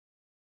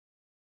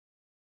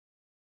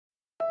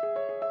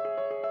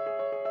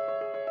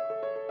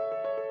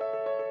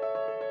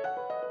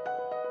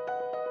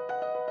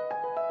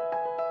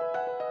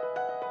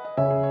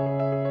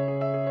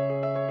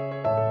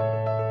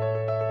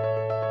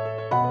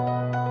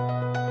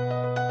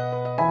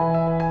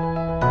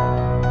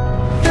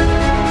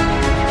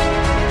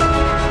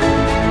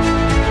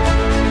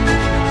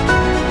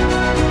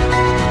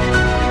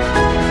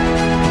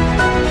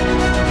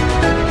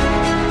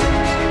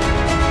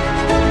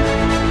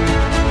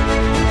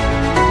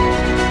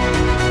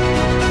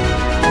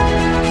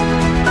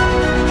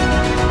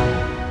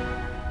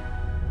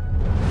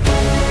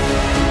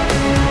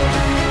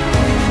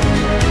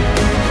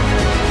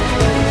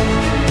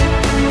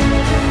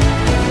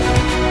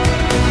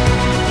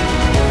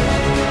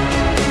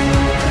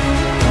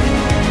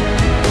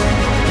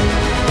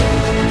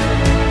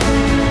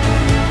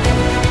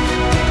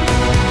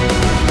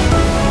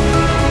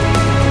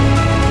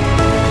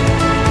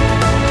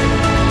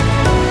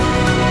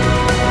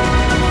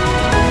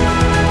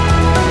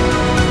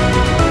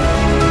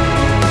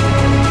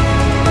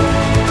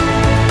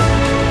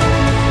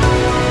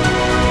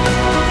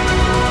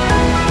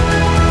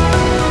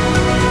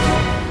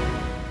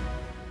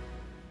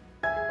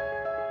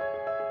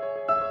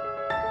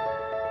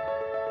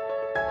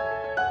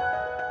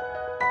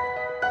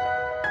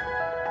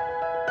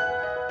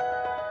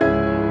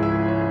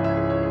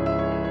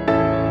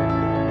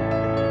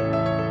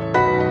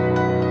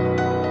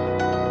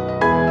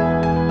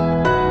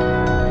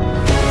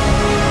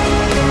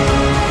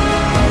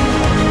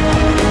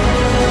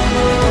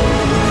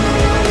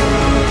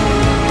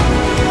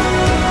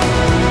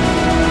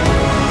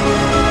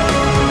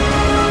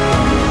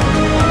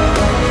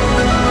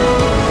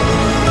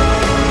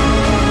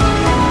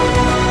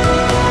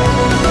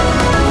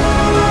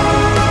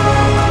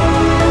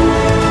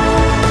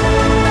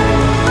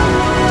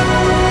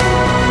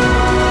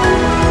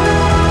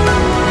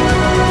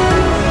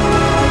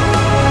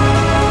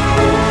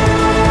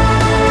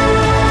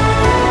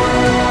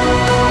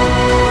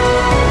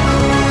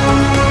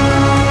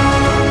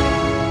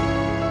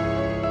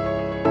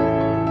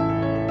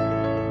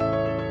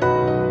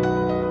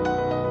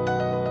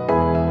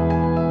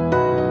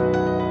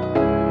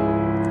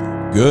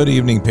Good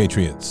evening,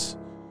 Patriots.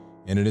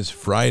 And it is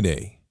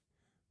Friday,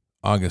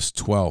 August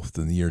 12th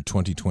in the year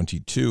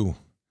 2022.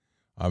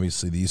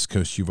 Obviously, the East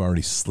Coast, you've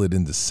already slid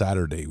into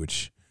Saturday,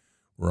 which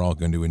we're all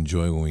going to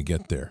enjoy when we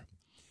get there.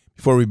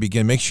 Before we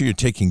begin, make sure you're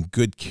taking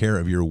good care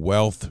of your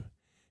wealth,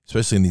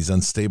 especially in these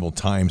unstable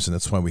times, and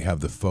that's why we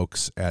have the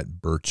folks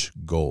at Birch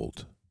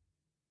Gold.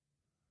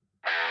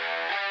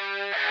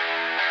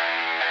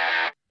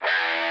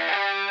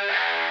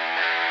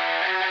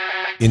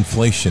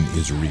 Inflation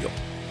is real.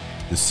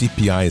 The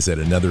CPI is at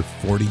another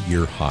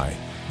 40-year high,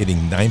 hitting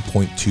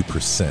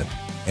 9.2%,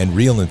 and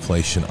real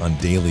inflation on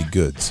daily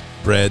goods,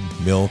 bread,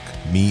 milk,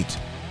 meat,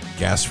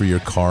 gas for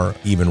your car,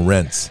 even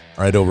rents,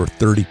 are at over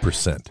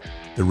 30%.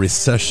 The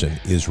recession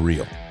is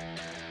real.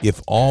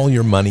 If all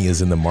your money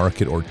is in the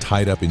market or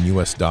tied up in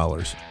U.S.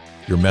 dollars,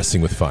 you're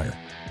messing with fire.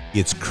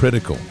 It's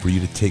critical for you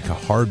to take a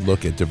hard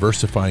look at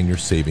diversifying your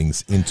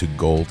savings into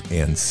gold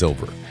and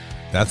silver.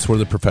 That's where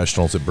the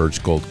professionals at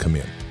Birch Gold come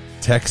in.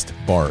 Text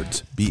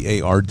BARDS,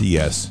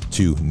 B-A-R-D-S,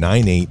 to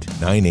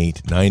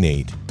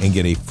 989898 and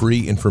get a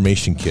free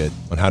information kit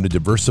on how to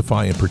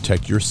diversify and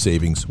protect your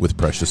savings with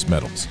precious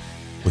metals.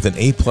 With an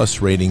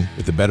A-plus rating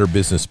with the Better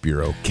Business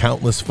Bureau,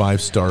 countless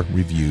 5-star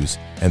reviews,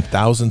 and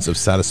thousands of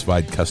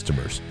satisfied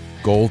customers,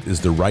 gold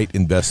is the right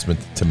investment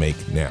to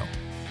make now.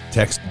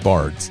 Text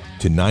BARDS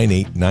to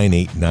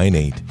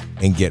 989898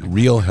 and get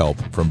real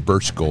help from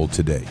Birch Gold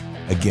today.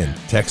 Again,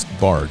 text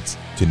BARDS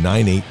to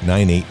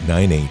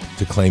 989898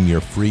 to claim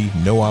your free,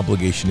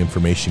 no-obligation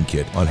information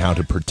kit on how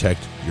to protect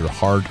your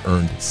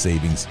hard-earned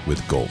savings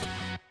with gold.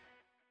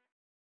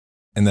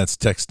 And that's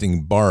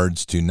texting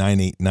BARDS to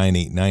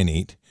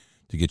 989898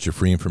 to get your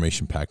free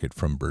information packet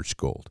from Birch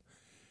Gold.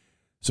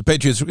 So,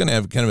 Patriots, we're going to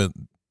have kind of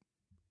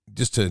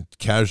just a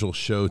casual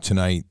show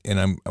tonight,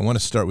 and I want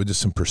to start with just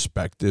some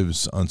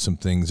perspectives on some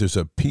things. There's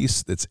a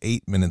piece that's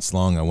 8 minutes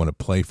long I want to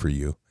play for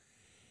you.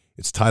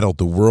 It's titled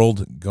 "The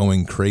World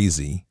Going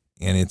Crazy,"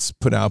 and it's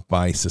put out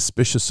by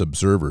Suspicious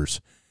Observers.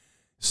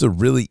 This is a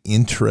really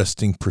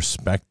interesting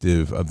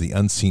perspective of the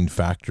unseen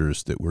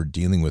factors that we're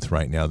dealing with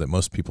right now that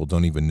most people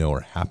don't even know are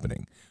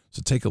happening.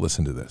 So take a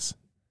listen to this.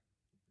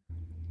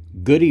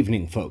 Good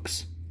evening,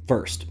 folks.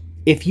 First,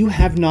 if you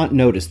have not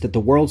noticed that the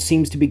world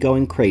seems to be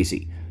going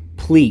crazy,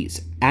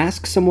 please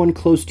ask someone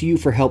close to you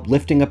for help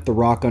lifting up the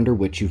rock under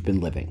which you've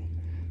been living.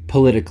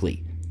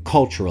 Politically,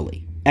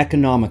 culturally,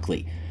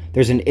 economically,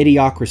 there's an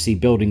idiocracy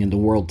building in the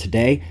world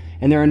today,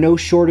 and there are no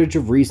shortage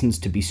of reasons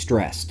to be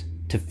stressed,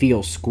 to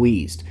feel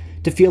squeezed,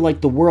 to feel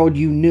like the world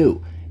you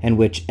knew, and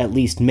which at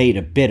least made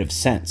a bit of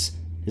sense,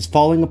 is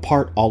falling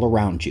apart all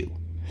around you.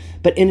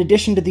 But in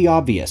addition to the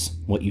obvious,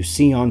 what you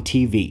see on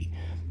TV,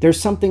 there's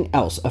something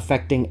else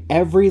affecting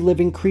every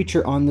living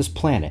creature on this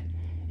planet,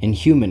 and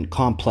human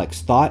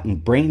complex thought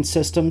and brain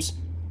systems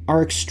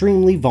are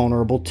extremely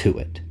vulnerable to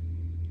it.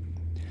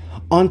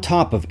 On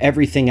top of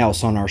everything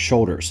else on our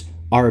shoulders,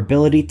 our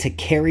ability to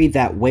carry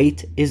that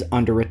weight is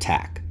under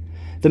attack.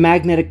 The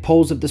magnetic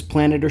poles of this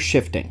planet are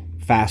shifting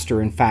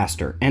faster and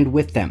faster, and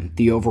with them,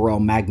 the overall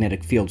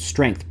magnetic field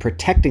strength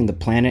protecting the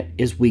planet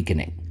is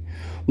weakening.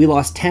 We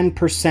lost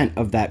 10%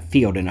 of that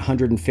field in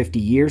 150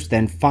 years,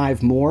 then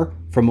 5 more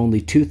from only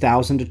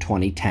 2000 to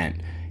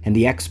 2010, and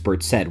the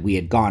experts said we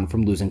had gone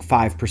from losing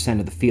 5%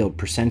 of the field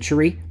per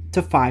century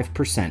to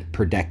 5%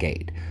 per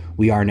decade.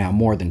 We are now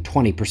more than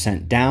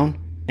 20% down,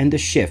 and the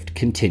shift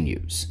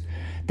continues.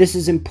 This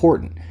is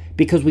important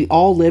because we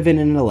all live in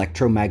an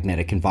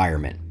electromagnetic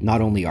environment,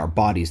 not only our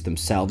bodies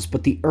themselves,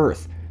 but the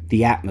Earth,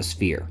 the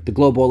atmosphere, the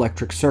global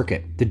electric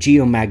circuit, the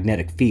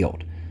geomagnetic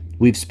field.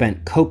 We've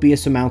spent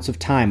copious amounts of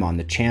time on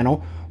the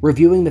channel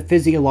reviewing the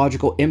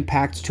physiological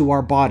impacts to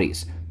our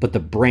bodies, but the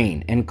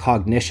brain and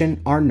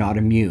cognition are not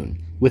immune,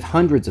 with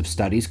hundreds of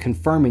studies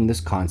confirming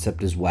this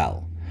concept as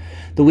well.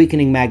 The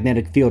weakening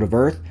magnetic field of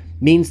Earth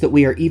means that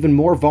we are even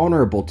more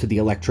vulnerable to the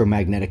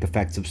electromagnetic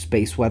effects of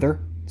space weather,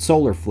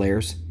 solar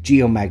flares,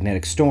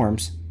 geomagnetic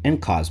storms,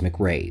 and cosmic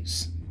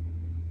rays.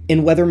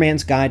 In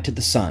Weatherman's Guide to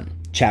the Sun,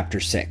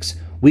 Chapter 6,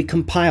 we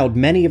compiled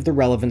many of the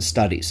relevant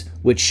studies,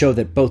 which show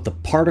that both the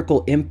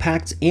particle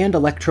impacts and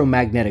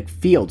electromagnetic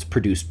fields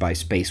produced by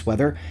space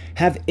weather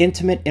have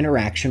intimate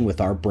interaction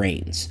with our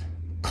brains.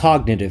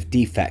 Cognitive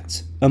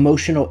defects,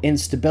 emotional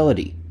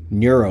instability,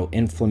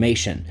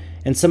 neuroinflammation,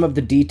 and some of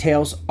the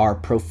details are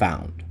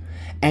profound.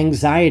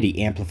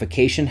 Anxiety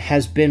amplification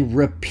has been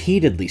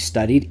repeatedly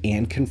studied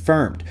and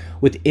confirmed,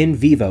 with in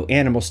vivo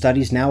animal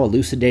studies now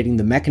elucidating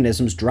the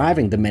mechanisms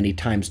driving the many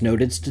times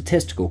noted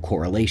statistical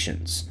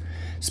correlations.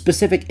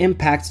 Specific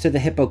impacts to the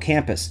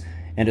hippocampus,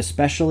 and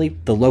especially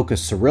the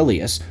locus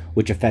coeruleus,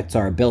 which affects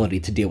our ability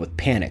to deal with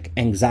panic,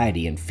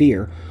 anxiety, and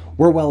fear,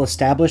 were well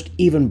established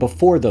even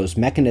before those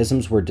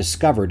mechanisms were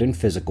discovered in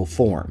physical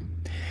form.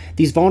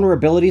 These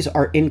vulnerabilities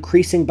are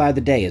increasing by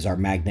the day as our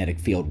magnetic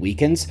field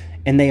weakens,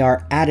 and they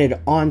are added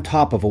on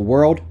top of a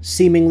world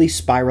seemingly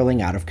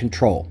spiraling out of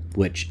control,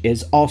 which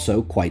is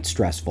also quite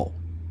stressful.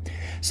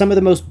 Some of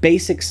the most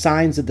basic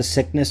signs of the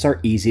sickness are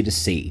easy to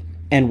see,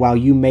 and while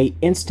you may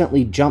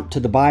instantly jump to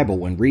the Bible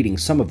when reading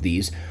some of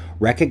these,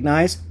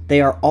 Recognize they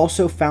are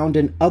also found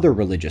in other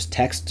religious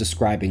texts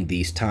describing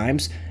these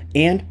times,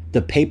 and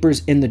the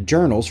papers in the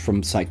journals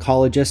from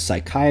psychologists,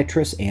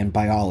 psychiatrists, and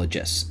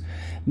biologists.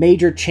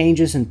 Major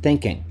changes in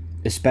thinking,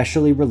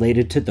 especially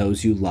related to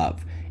those you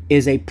love,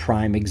 is a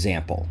prime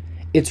example.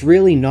 It's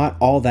really not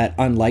all that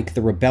unlike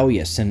the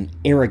rebellious and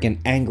arrogant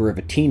anger of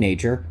a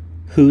teenager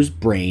whose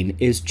brain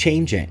is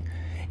changing.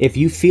 If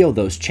you feel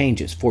those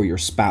changes for your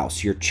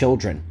spouse, your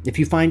children, if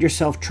you find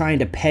yourself trying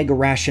to peg a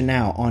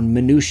rationale on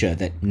minutia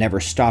that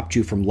never stopped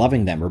you from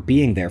loving them or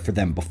being there for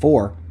them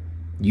before,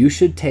 you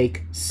should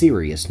take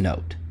serious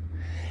note.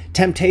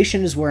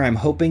 Temptation is where I'm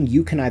hoping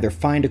you can either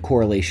find a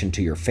correlation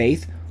to your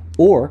faith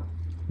or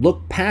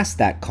look past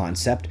that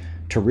concept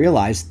to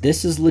realize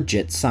this is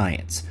legit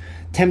science.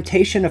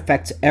 Temptation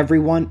affects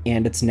everyone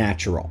and it's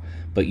natural,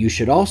 but you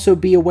should also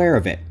be aware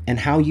of it and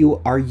how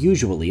you are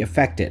usually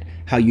affected,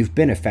 how you've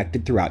been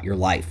affected throughout your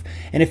life,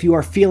 and if you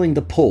are feeling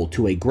the pull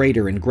to a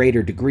greater and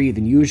greater degree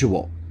than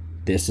usual.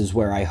 This is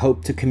where I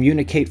hope to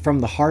communicate from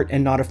the heart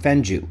and not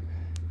offend you.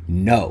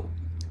 No.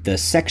 The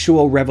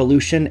sexual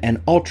revolution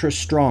and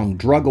ultra-strong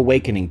drug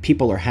awakening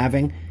people are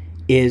having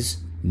is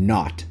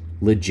not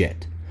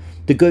legit.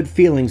 The good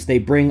feelings they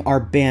bring are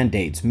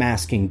band-aids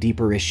masking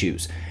deeper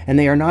issues, and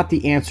they are not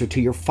the answer to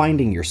your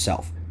finding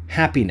yourself,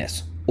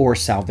 happiness, or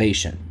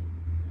salvation.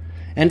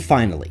 And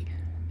finally,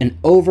 an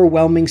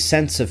overwhelming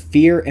sense of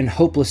fear and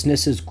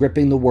hopelessness is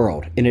gripping the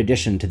world, in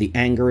addition to the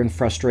anger and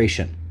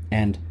frustration,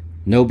 and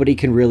nobody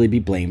can really be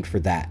blamed for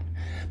that.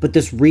 But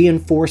this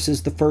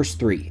reinforces the first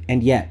three,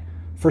 and yet,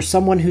 for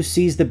someone who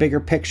sees the bigger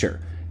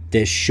picture,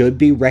 this should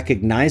be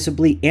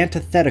recognizably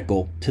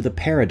antithetical to the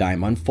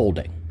paradigm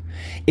unfolding.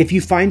 If you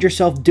find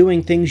yourself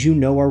doing things you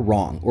know are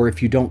wrong, or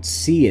if you don't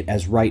see it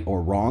as right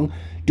or wrong,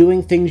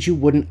 doing things you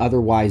wouldn't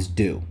otherwise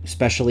do,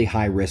 especially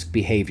high-risk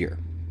behavior,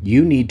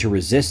 you need to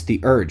resist the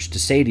urge to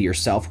say to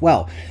yourself,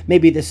 well,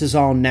 maybe this is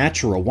all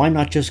natural, why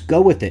not just go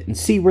with it and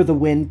see where the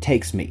wind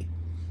takes me?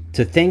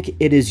 To think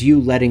it is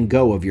you letting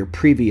go of your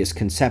previous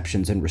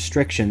conceptions and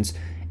restrictions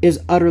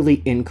is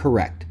utterly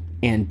incorrect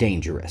and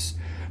dangerous.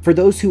 For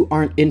those who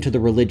aren't into the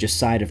religious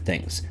side of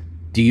things,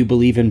 do you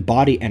believe in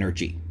body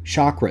energy,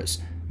 chakras,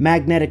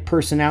 magnetic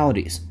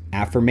personalities,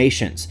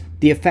 affirmations,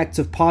 the effects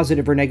of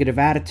positive or negative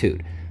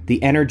attitude,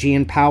 the energy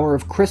and power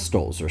of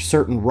crystals or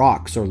certain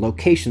rocks or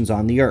locations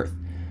on the earth?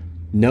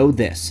 Know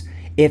this,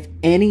 if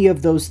any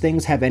of those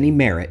things have any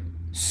merit,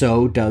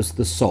 so does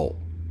the soul,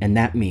 and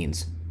that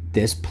means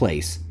this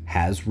place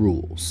has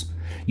rules.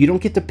 You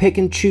don't get to pick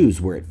and choose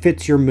where it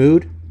fits your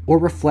mood or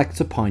reflects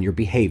upon your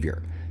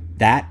behavior.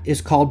 That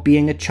is called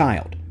being a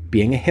child,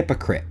 being a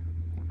hypocrite.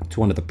 It's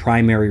one of the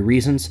primary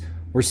reasons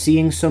we're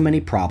seeing so many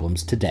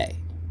problems today.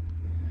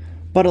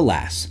 But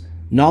alas,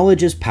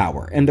 knowledge is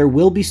power, and there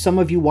will be some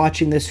of you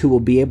watching this who will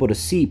be able to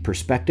see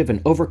perspective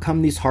and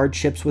overcome these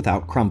hardships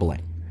without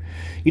crumbling.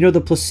 You know, the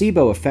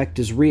placebo effect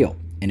is real,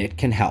 and it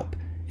can help.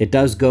 It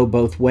does go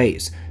both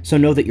ways, so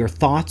know that your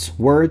thoughts,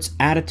 words,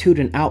 attitude,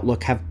 and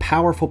outlook have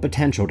powerful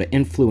potential to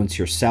influence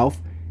yourself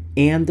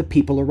and the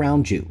people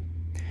around you.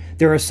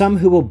 There are some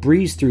who will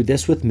breeze through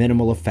this with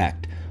minimal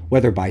effect,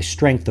 whether by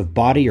strength of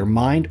body or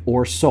mind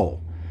or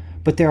soul.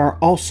 But there are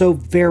also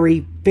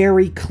very,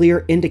 very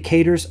clear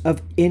indicators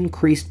of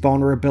increased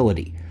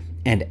vulnerability,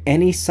 and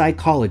any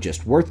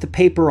psychologist worth the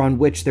paper on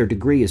which their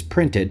degree is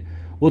printed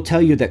will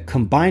tell you that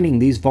combining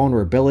these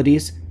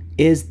vulnerabilities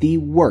is the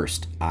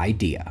worst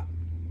idea.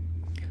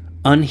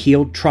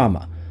 Unhealed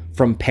trauma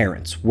from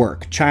parents,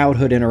 work,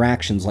 childhood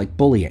interactions like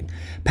bullying,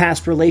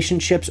 past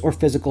relationships, or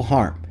physical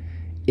harm.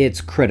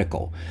 It's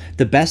critical.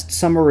 The best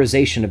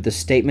summarization of this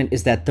statement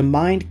is that the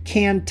mind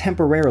can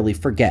temporarily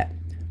forget,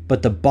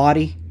 but the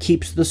body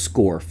keeps the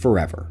score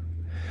forever.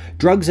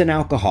 Drugs and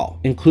alcohol,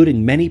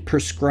 including many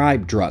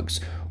prescribed drugs,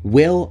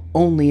 will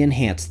only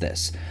enhance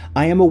this.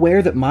 I am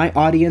aware that my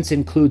audience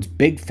includes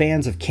big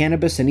fans of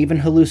cannabis and even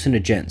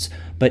hallucinogens,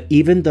 but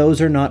even those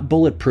are not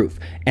bulletproof,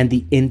 and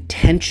the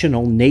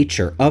intentional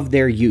nature of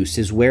their use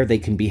is where they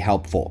can be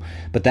helpful.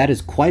 But that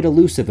is quite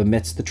elusive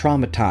amidst the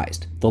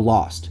traumatized, the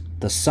lost,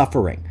 the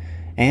suffering,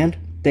 and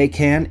they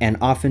can and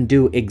often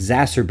do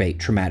exacerbate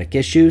traumatic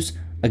issues,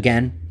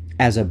 again,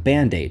 as a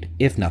band-aid,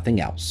 if nothing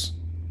else.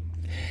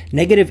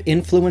 Negative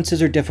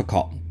influences are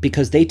difficult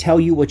because they tell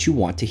you what you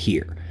want to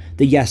hear.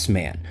 The yes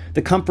man,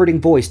 the comforting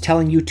voice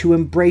telling you to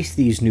embrace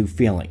these new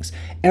feelings.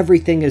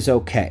 Everything is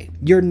okay.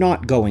 You're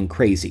not going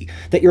crazy.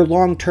 That your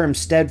long-term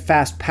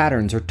steadfast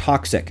patterns are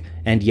toxic.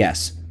 And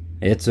yes,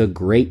 it's a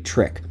great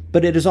trick,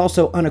 but it is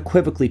also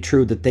unequivocally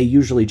true that they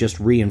usually just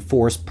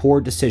reinforce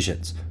poor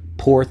decisions,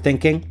 poor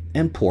thinking,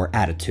 and poor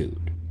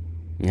attitude.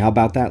 How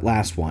about that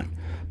last one?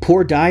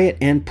 Poor diet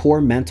and poor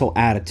mental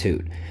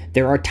attitude.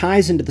 There are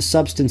ties into the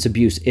substance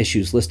abuse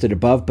issues listed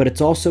above, but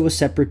it's also a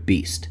separate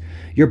beast.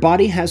 Your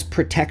body has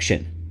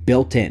protection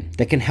built in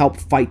that can help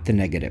fight the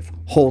negative,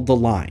 hold the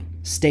line,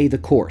 stay the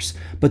course,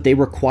 but they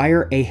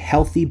require a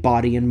healthy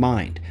body and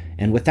mind,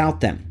 and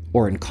without them,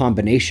 or in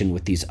combination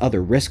with these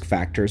other risk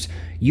factors,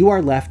 you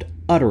are left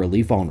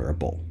utterly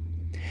vulnerable.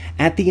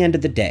 At the end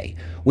of the day,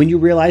 when you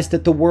realize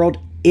that the world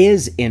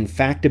is in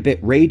fact a bit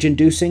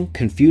rage-inducing,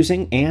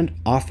 confusing, and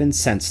often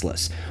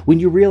senseless when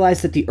you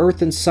realize that the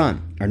Earth and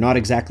Sun are not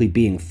exactly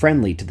being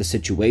friendly to the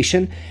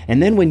situation,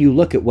 and then when you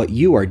look at what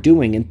you are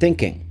doing and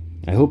thinking.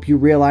 I hope you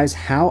realize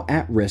how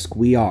at risk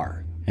we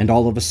are, and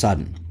all of a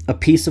sudden, a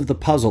piece of the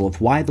puzzle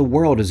of why the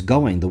world is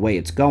going the way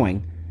it's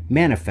going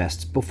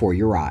manifests before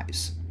your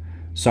eyes.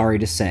 Sorry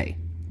to say,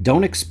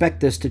 don't expect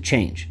this to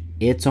change.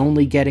 It's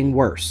only getting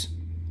worse.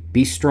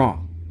 Be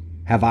strong,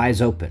 have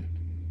eyes open,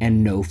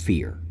 and no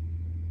fear.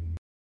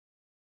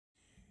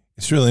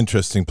 It's a really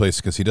interesting place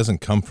because he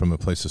doesn't come from a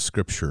place of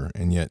Scripture,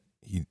 and yet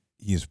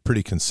he's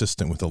pretty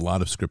consistent with a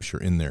lot of Scripture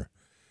in there.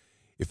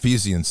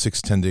 Ephesians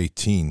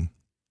 6:10-18,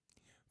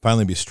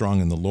 finally be strong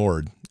in the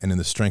Lord and in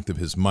the strength of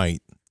his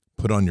might.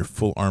 Put on your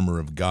full armor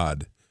of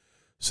God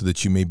so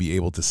that you may be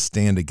able to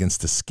stand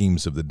against the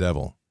schemes of the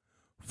devil.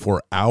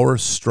 For our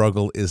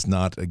struggle is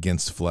not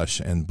against flesh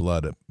and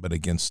blood, but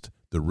against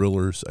the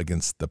rulers,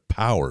 against the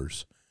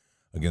powers,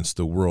 against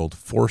the world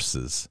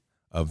forces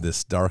of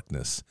this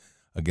darkness,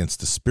 against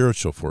the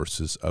spiritual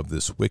forces of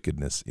this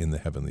wickedness in the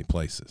heavenly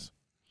places.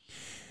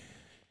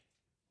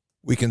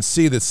 We can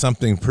see that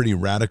something pretty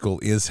radical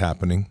is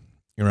happening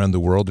around the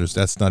world.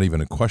 That's not even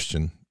a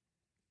question.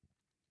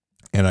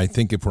 And I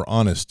think if we're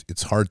honest,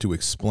 it's hard to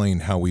explain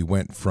how we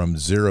went from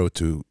zero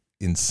to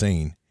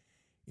insane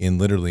in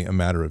literally a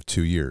matter of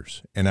 2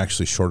 years, and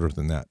actually shorter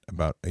than that,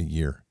 about a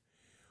year.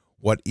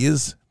 What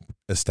is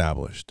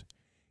established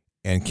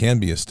and can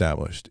be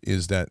established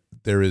is that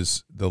there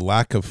is the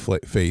lack of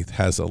faith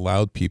has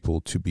allowed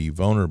people to be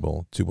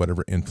vulnerable to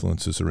whatever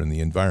influences are in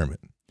the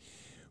environment.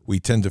 We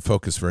tend to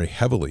focus very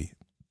heavily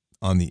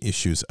on the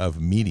issues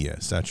of media,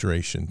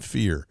 saturation,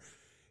 fear,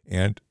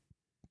 and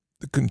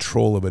the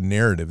control of a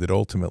narrative that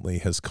ultimately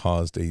has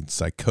caused a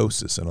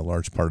psychosis in a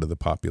large part of the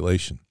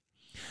population.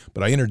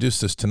 But I introduced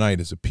this tonight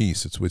as a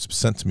piece. It was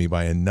sent to me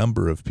by a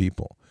number of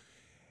people,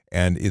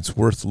 and it's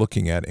worth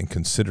looking at and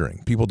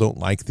considering. People don't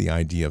like the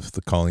idea of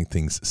calling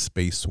things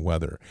space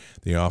weather.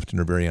 They often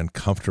are very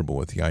uncomfortable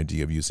with the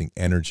idea of using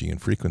energy and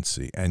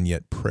frequency, and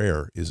yet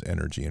prayer is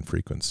energy and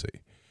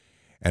frequency.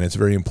 And it's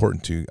very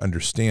important to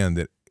understand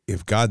that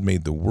if God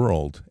made the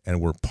world and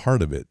we're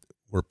part of it,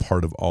 we're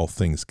part of all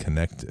things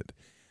connected.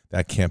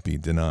 That can't be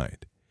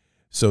denied.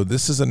 So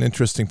this is an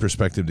interesting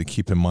perspective to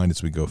keep in mind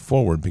as we go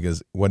forward,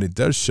 because what it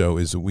does show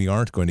is that we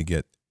aren't going to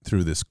get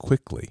through this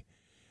quickly.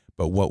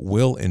 But what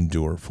will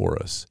endure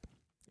for us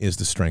is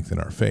the strength in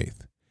our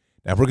faith.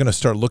 Now, if we're going to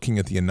start looking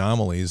at the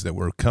anomalies that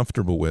we're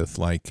comfortable with,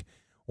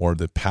 or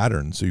the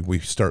patterns, we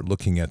start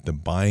looking at the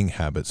buying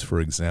habits, for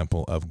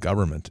example, of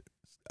governments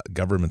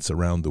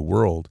around the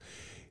world,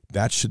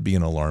 that should be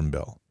an alarm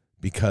bell,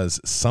 because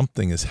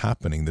something is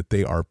happening that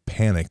they are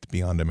panicked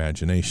beyond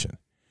imagination.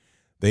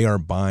 They are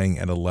buying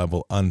at a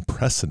level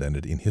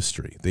unprecedented in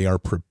history. They are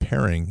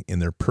preparing in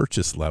their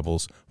purchase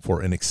levels for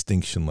an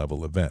extinction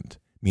level event,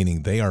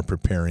 meaning they are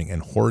preparing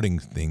and hoarding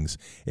things,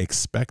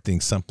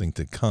 expecting something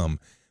to come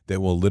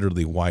that will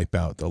literally wipe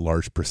out a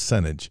large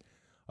percentage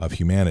of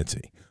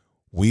humanity.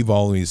 We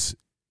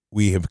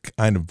have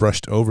kind of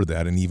brushed over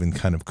that and even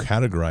kind of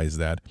categorized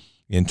that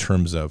in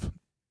terms of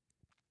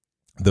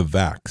the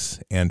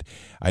vax. And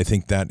I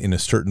think that in a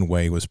certain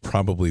way was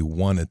probably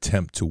one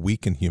attempt to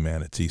weaken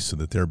humanity so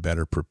that they're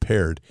better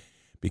prepared,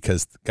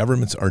 because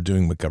governments are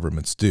doing what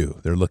governments do.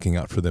 They're looking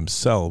out for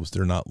themselves.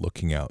 They're not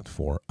looking out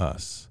for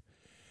us.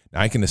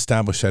 Now, I can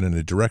establish that in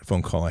a direct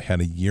phone call I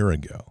had a year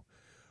ago,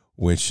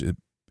 which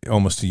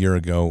almost a year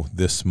ago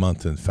this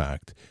month, in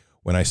fact,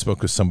 when I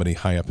spoke with somebody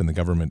high up in the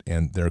government,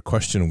 and their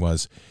question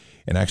was,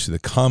 and actually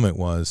the comment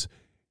was,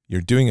 you're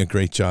doing a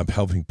great job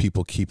helping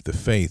people keep the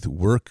faith.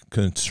 We're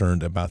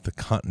concerned about the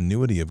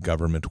continuity of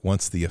government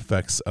once the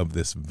effects of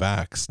this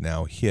vax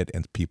now hit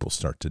and people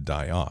start to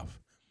die off.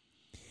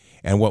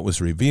 And what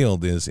was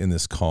revealed is in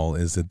this call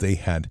is that they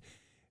had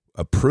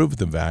approved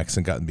the vax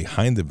and gotten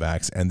behind the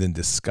vax, and then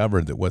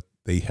discovered that what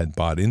they had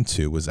bought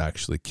into was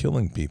actually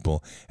killing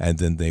people. And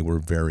then they were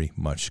very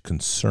much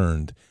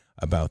concerned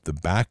about the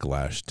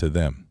backlash to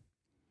them.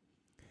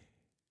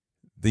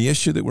 The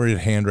issue that we're at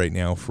hand right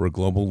now for a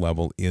global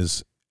level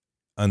is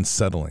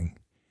unsettling.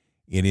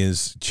 It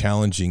is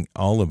challenging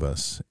all of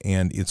us,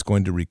 and it's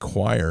going to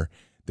require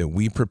that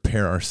we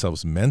prepare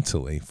ourselves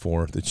mentally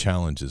for the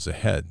challenges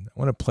ahead. I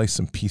want to play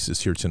some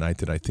pieces here tonight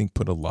that I think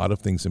put a lot of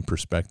things in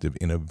perspective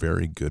in a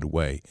very good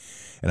way.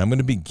 And I'm going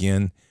to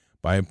begin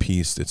by a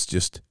piece that's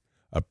just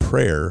a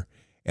prayer,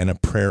 and a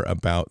prayer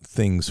about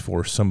things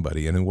for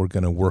somebody, and then we're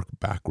going to work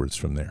backwards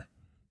from there.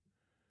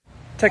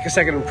 Take a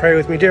second and pray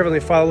with me. Dear Heavenly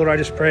Father, Lord, I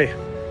just pray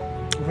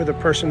for the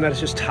person that is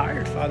just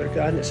tired, Father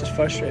God, and is just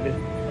frustrated.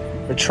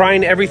 They're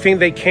trying everything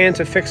they can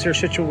to fix their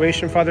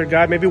situation, Father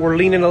God. Maybe we're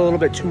leaning a little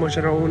bit too much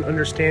on our own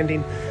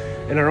understanding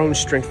and our own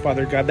strength,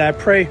 Father God. That I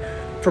pray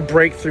for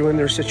breakthrough in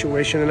their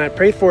situation, and I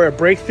pray for a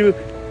breakthrough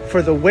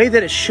for the way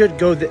that it should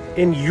go, that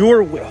in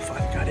your will,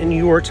 Father God, in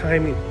your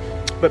timing.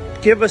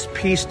 But give us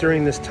peace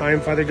during this time,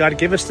 Father God.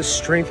 Give us the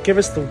strength. Give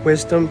us the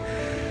wisdom.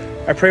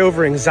 I pray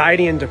over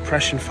anxiety and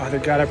depression, Father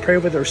God. I pray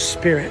over their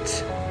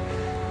spirits.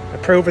 I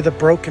pray over the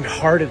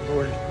brokenhearted,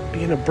 Lord.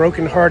 being a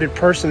brokenhearted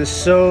person is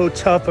so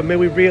tough, but may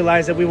we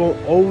realize that we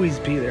won't always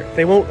be there.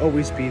 They won't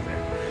always be there.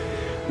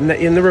 And that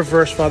in the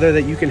reverse, Father,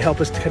 that you can help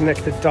us to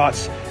connect the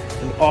dots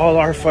in all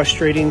our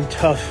frustrating,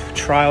 tough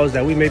trials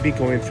that we may be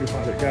going through,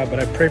 Father God. But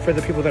I pray for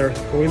the people that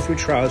are going through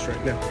trials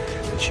right now,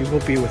 that you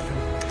will be with them.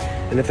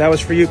 And if that was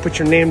for you, put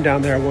your name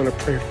down there. I want to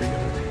pray for you.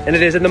 And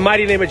it is in the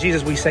mighty name of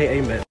Jesus we say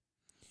amen.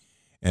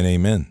 And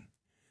amen.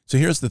 So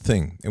here's the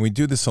thing, and we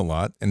do this a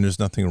lot, and there's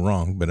nothing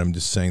wrong, but I'm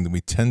just saying that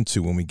we tend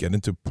to, when we get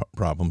into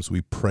problems,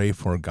 we pray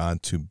for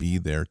God to be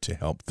there to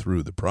help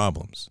through the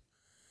problems.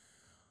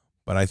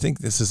 But I think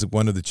this is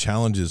one of the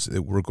challenges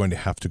that we're going to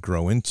have to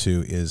grow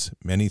into is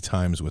many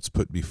times what's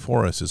put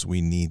before us is we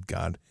need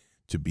God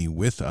to be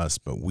with us,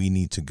 but we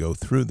need to go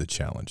through the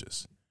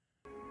challenges.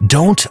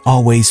 Don't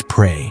always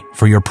pray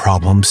for your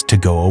problems to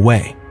go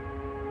away.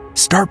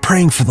 Start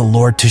praying for the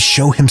Lord to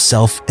show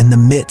himself in the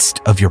midst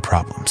of your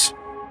problems.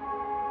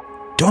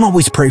 Don't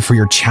always pray for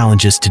your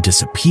challenges to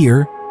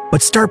disappear,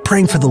 but start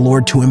praying for the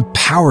Lord to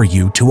empower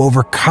you to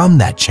overcome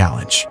that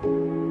challenge.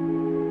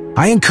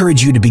 I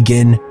encourage you to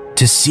begin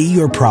to see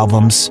your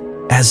problems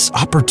as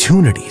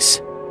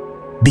opportunities.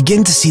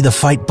 Begin to see the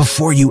fight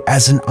before you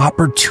as an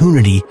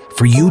opportunity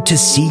for you to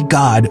see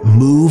God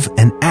move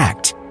and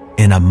act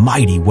in a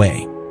mighty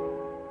way.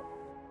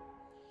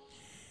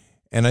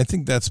 And I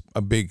think that's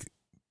a big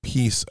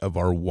piece of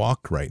our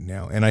walk right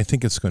now, and I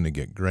think it's going to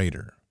get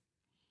greater.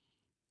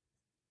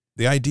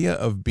 The idea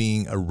of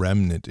being a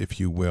remnant, if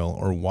you will,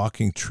 or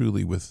walking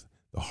truly with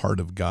the heart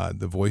of God,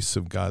 the voice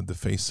of God, the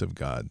face of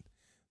God,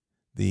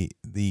 the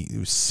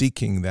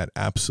seeking that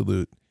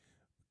absolute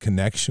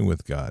connection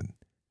with God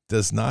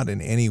does not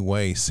in any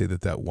way say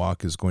that that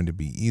walk is going to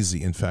be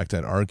easy. In fact,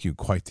 I'd argue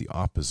quite the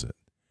opposite,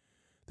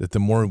 that the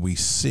more we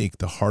seek,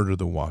 the harder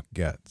the walk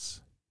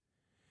gets.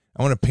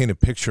 I want to paint a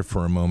picture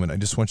for a moment. I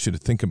just want you to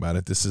think about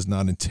it. This is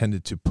not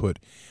intended to put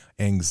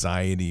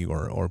anxiety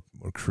or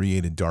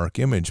create a dark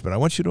image, but I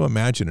want you to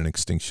imagine an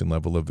extinction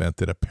level event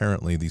that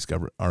apparently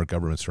our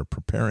governments are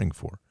preparing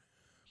for.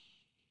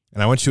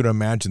 And I want you to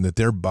imagine that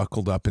they're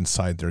buckled up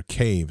inside their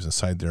caves,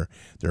 inside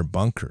their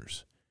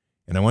bunkers.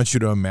 And I want you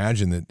to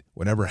imagine that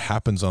whatever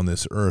happens on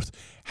this earth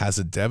has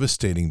a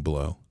devastating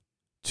blow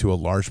to a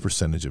large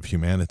percentage of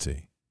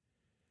humanity.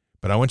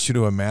 But I want you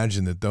to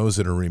imagine that those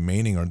that are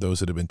remaining are those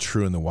that have been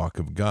true in the walk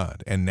of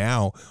God. And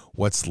now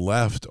what's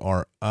left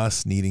are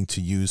us needing to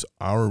use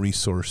our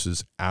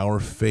resources, our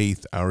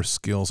faith, our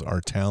skills, our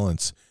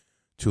talents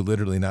to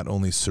literally not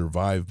only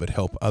survive, but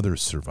help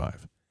others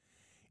survive.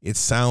 It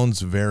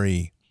sounds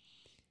very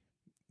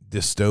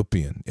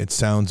dystopian. It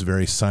sounds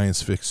very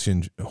science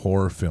fiction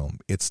horror film.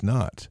 It's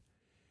not.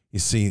 You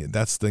see,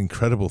 that's the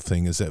incredible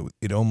thing, is that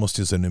it almost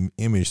is an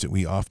image that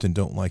we often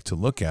don't like to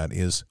look at,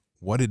 is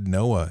what did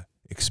Noah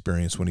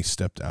experience when he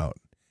stepped out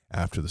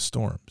after the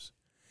storms?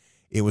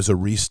 It was a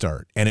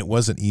restart, and it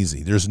wasn't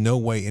easy. There's no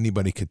way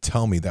anybody could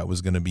tell me that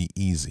was going to be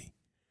easy.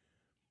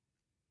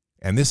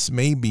 And this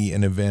may be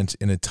an event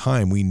in a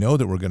time we know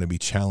that we're going to be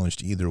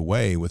challenged either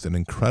way with an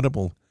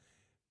incredible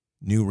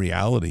new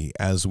reality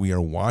as we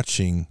are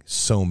watching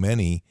so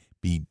many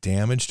be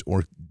damaged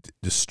or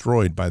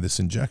destroyed by this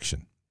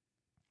injection.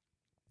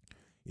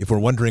 If we're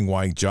wondering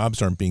why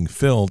jobs aren't being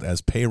filled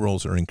as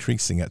payrolls are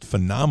increasing at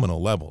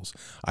phenomenal levels,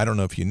 I don't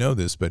know if you know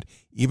this, but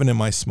even in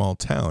my small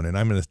town, and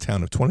I'm in a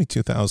town of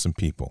 22,000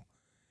 people,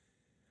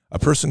 a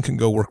person can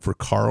go work for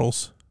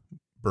Carl's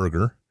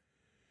Burger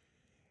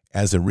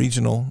as a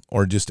regional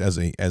or just as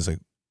a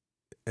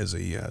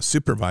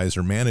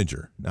supervisor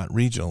manager, not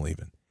regional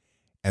even,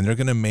 and they're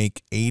going to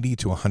make $80,000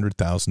 to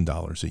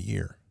 $100,000 a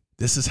year.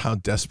 This is how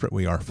desperate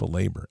we are for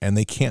labor, and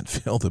they can't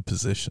fill the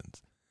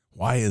positions.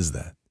 Why is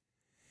that?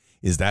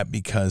 Is that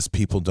because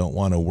people don't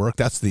want to work?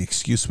 That's the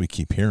excuse we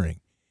keep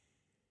hearing.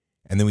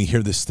 And then we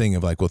hear this thing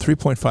of like, well,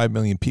 3.5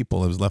 million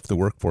people have left the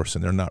workforce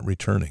and they're not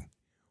returning.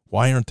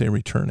 Why aren't they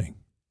returning?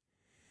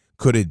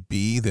 Could it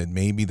be that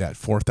maybe that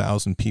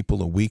 4,000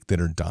 people a week that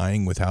are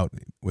dying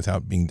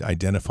without being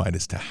identified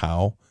as to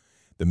how,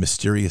 the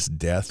mysterious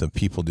death of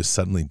people just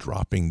suddenly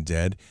dropping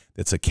dead,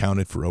 that's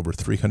accounted for over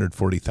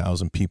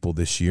 340,000 people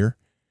this year,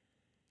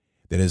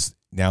 that is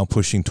now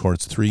pushing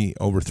towards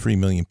over 3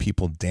 million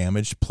people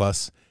damaged,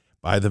 plus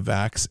by the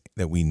vax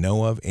that we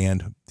know of,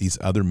 and these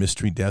other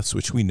mystery deaths,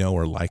 which we know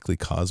are likely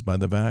caused by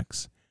the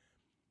vax?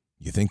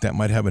 You think that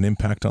might have an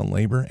impact on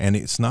labor? And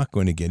it's not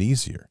going to get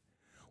easier.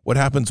 What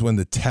happens when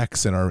the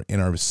techs in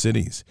our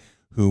cities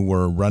who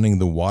were running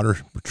the water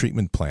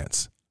treatment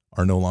plants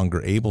are no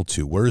longer able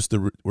to? Where's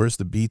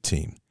the B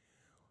team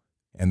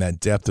and that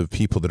depth of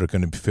people that are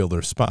going to fill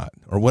their spot?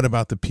 Or what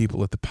about the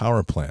people at the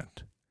power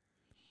plant?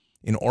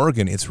 In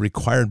Oregon, it's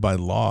required by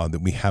law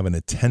that we have an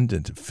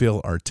attendant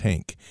fill our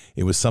tank.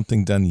 It was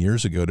something done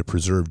years ago to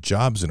preserve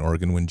jobs in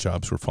Oregon when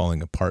jobs were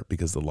falling apart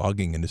because the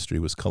logging industry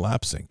was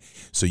collapsing.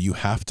 So you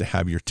have to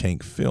have your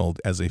tank filled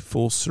as a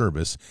full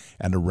service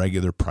at a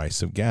regular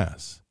price of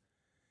gas.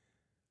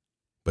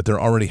 But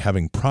they're already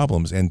having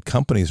problems, and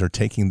companies are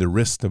taking the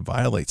risk to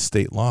violate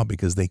state law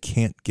because they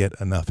can't get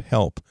enough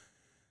help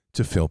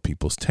to fill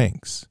people's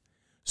tanks.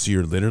 So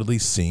you're literally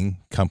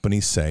seeing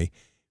companies say,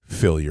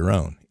 fill your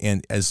own.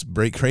 And as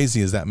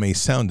crazy as that may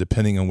sound,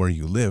 depending on where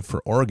you live,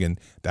 for Oregon,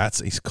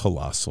 that's a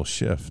colossal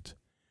shift.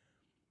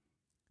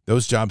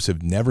 Those jobs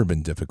have never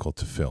been difficult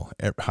to fill.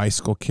 High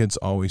school kids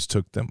always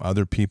took them,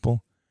 other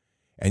people.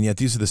 And yet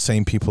these are the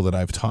same people that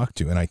I've talked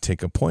to, and I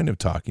take a point of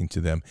talking to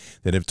them,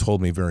 that have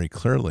told me very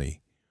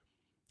clearly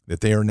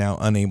that they are now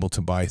unable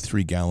to buy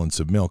 3 gallons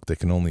of milk. They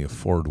can only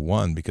afford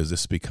 1 because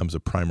this becomes a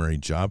primary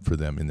job for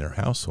them in their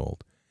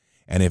household.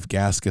 And if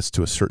gas gets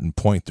to a certain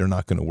point, they're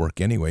not going to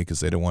work anyway because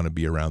they don't want to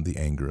be around the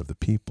anger of the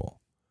people.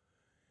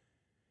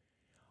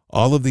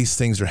 All of these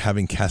things are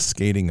having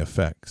cascading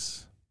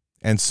effects.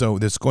 And so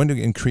there's going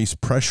to increase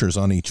pressures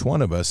on each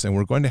one of us, and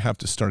we're going to have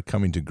to start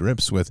coming to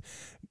grips with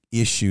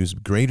issues,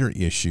 greater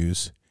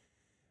issues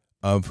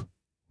of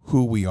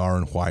who we are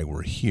and why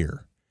we're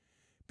here.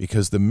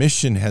 Because the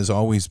mission has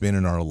always been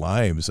in our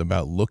lives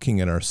about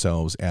looking at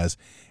ourselves as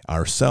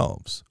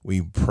ourselves.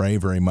 We pray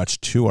very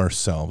much to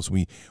ourselves.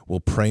 We will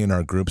pray in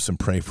our groups and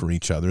pray for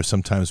each other.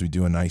 Sometimes we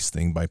do a nice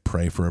thing by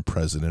pray for a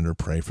president or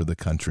pray for the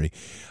country.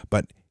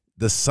 But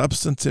the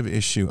substantive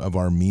issue of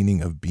our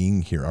meaning of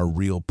being here, our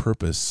real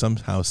purpose,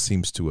 somehow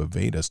seems to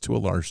evade us to a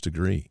large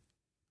degree.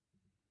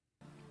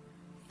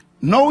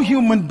 No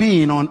human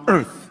being on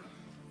earth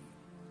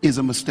is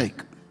a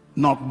mistake.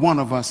 Not one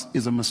of us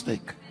is a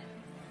mistake.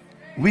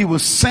 We were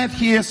sent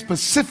here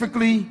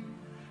specifically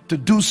to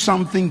do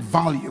something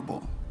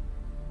valuable.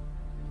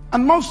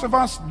 And most of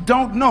us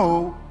don't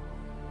know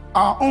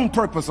our own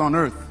purpose on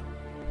earth.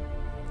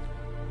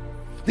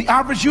 The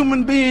average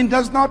human being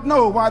does not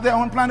know why they're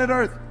on planet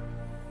earth.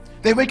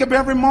 They wake up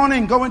every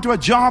morning, go into a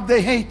job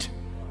they hate,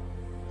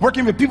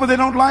 working with people they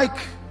don't like,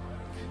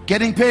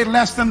 getting paid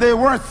less than they're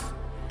worth,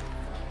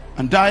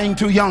 and dying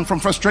too young from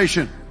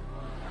frustration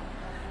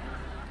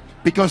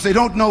because they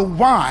don't know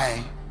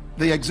why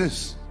they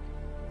exist.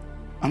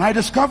 And I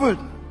discovered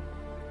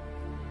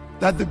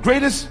that the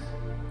greatest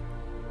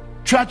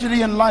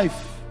tragedy in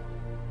life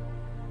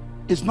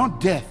is not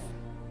death.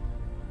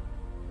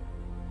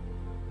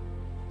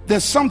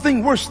 There's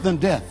something worse than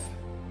death.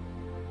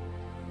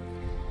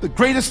 The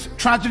greatest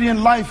tragedy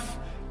in life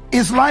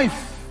is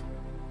life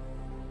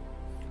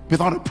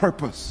without a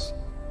purpose.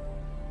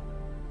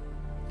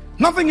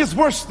 Nothing is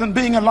worse than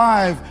being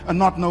alive and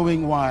not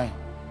knowing why.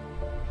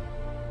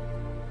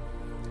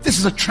 This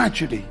is a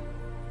tragedy.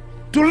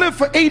 To live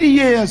for 80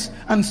 years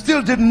and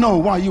still didn't know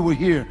why you were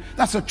here,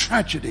 that's a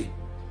tragedy.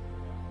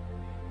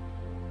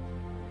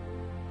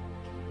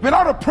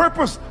 Without a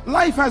purpose,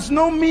 life has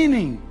no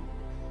meaning.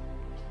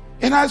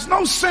 It has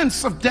no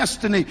sense of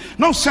destiny,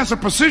 no sense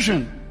of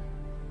precision.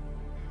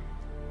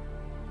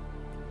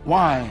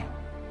 Why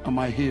am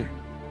I here?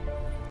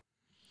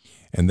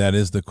 And that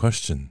is the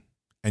question.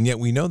 And yet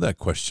we know that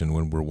question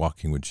when we're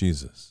walking with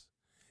Jesus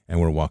and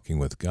we're walking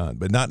with God,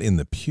 but not in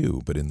the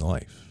pew, but in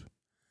life.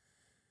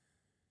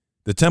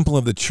 The temple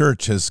of the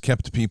church has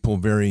kept people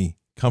very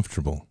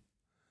comfortable,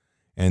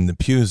 and the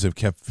pews have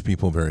kept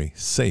people very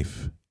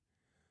safe.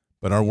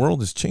 But our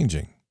world is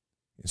changing.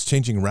 It's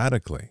changing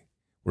radically.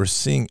 We're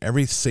seeing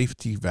every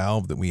safety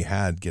valve that we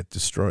had get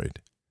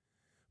destroyed.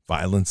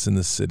 Violence in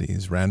the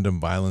cities, random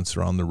violence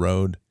around the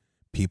road,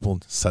 people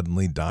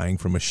suddenly dying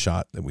from a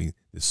shot that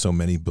so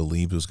many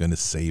believed was going to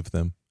save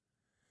them.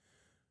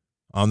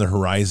 On the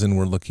horizon,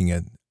 we're looking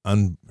at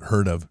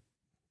unheard of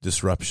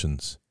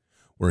disruptions.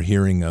 We're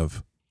hearing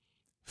of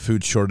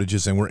food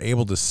shortages, and we're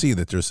able to see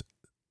that there's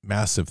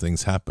massive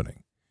things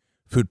happening.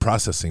 Food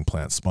processing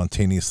plants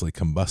spontaneously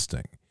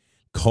combusting,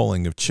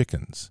 culling of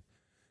chickens,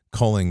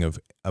 culling of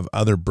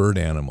other bird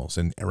animals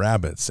and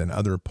rabbits and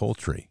other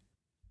poultry,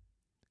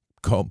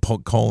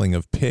 culling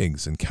of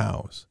pigs and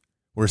cows.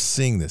 We're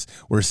seeing this.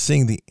 We're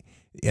seeing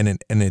an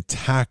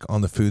attack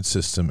on the food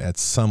system at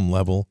some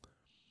level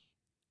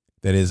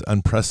that is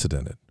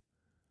unprecedented.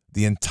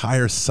 The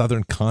entire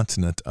southern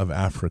continent of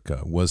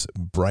Africa was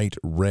bright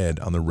red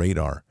on the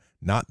radar,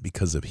 not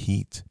because of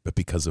heat, but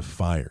because of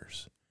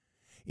fires.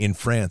 In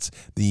France,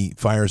 the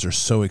fires are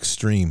so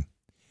extreme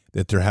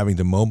that they're having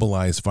to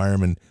mobilize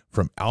firemen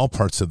from all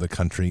parts of the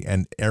country,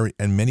 and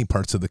many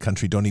parts of the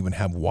country don't even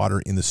have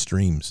water in the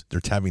streams.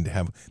 They're having to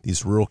have,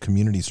 these rural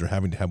communities are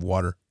having to have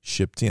water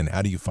shipped in.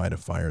 How do you fight a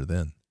fire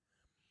then?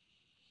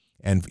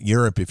 And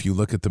Europe, if you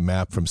look at the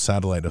map from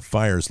satellite of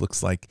fires,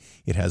 looks like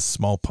it has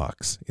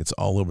smallpox. It's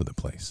all over the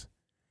place.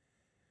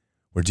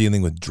 We're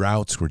dealing with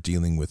droughts. We're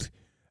dealing with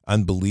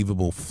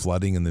unbelievable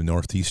flooding in the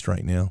Northeast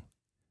right now.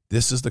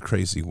 This is the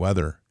crazy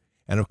weather.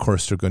 And of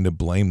course, they're going to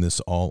blame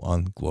this all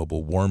on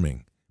global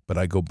warming. But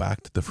I go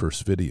back to the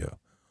first video.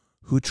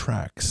 Who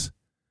tracks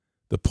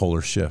the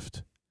polar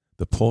shift,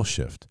 the pole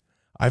shift?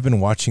 I've been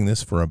watching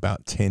this for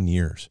about 10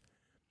 years.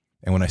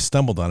 And when I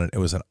stumbled on it, it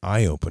was an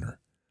eye-opener.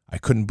 I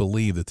couldn't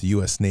believe that the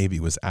U.S. Navy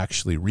was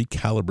actually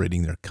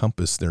recalibrating their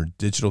compass, their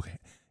digital,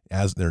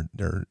 as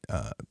their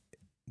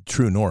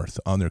true north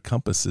on their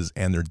compasses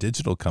and their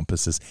digital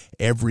compasses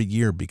every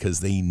year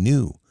because they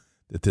knew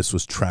that this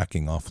was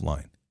tracking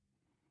offline.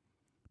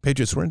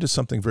 Patriots, we're into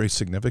something very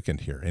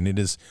significant here, and it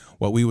is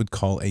what we would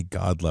call a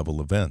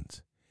God-level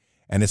event.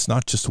 And it's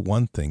not just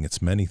one thing,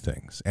 it's many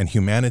things. And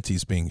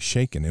humanity's being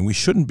shaken, and we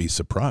shouldn't be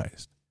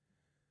surprised.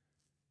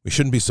 We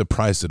shouldn't be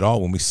surprised at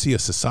all when we see a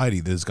society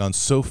that has gone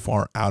so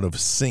far out of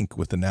sync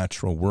with the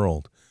natural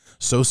world,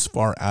 so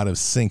far out of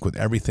sync with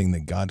everything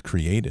that God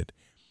created.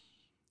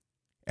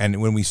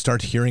 And when we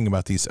start hearing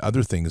about these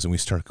other things and we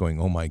start going,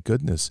 oh my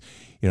goodness,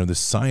 the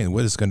science,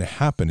 what is going to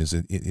happen? Is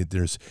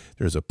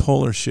there's a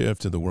polar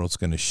shift and the world's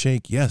going to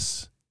shake?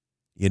 Yes,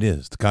 it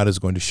is. God is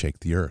going to shake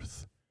the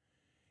earth.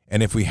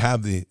 And if we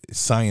have the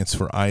science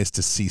for eyes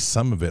to see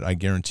some of it, I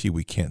guarantee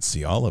we can't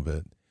see all of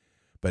it.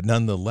 But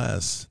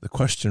nonetheless, the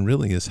question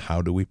really is,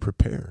 how do we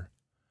prepare?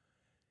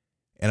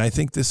 And I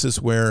think this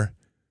is where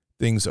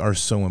things are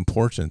so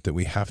important that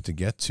we have to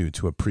get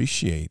to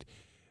appreciate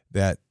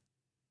that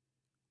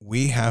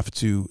we have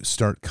to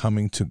start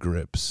coming to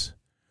grips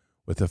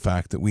with the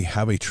fact that we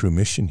have a true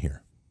mission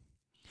here.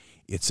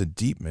 It's a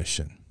deep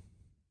mission.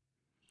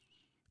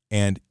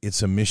 And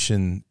it's a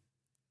mission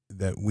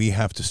that we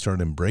have to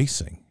start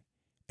embracing,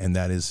 and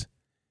that is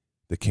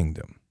the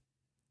kingdom.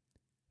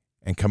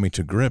 And coming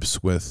to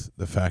grips with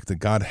the fact that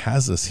God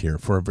has us here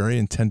for a very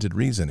intended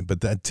reason,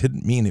 but that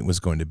didn't mean it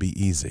was going to be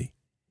easy.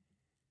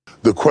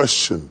 The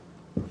question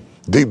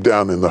deep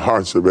down in the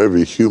hearts of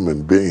every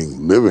human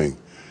being living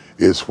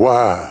is,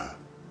 why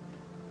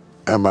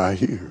am I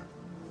here?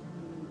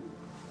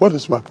 What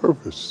is my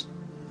purpose?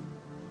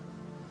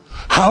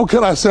 How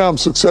can I say I'm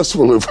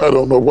successful if I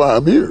don't know why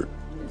I'm here?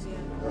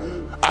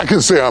 I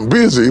can say I'm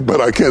busy, but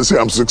I can't say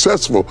I'm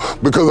successful,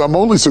 because I'm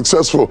only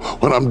successful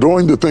when I'm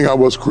doing the thing I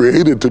was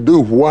created to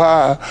do.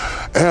 Why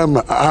am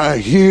I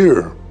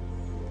here?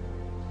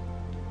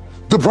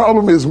 The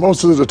problem is,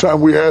 most of the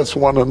time we ask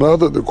one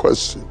another the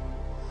question.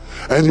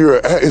 And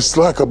it's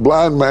like a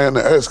blind man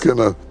asking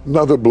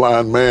another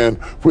blind man,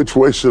 which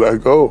way should I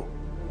go?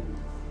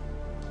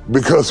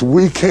 Because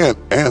we can't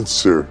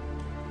answer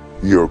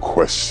your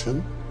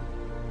question,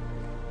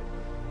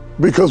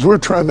 because we're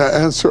trying to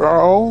answer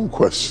our own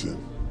question.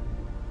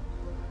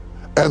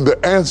 And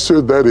the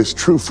answer that is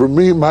true for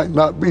me might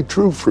not be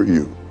true for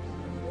you,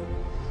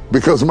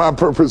 because my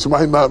purpose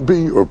might not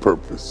be your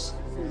purpose.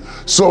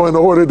 So in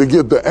order to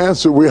get the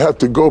answer, we have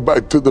to go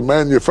back to the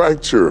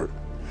manufacturer,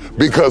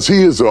 because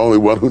he is the only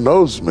one who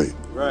knows me.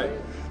 Right.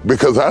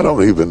 Because I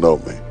don't even know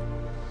me.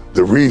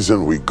 The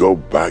reason we go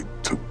back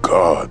to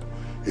God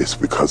is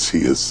because he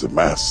is the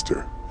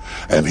master,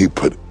 and he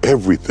put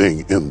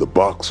everything in the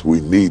box we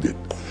needed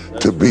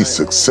to be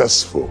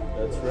successful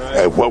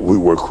at what we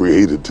were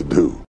created to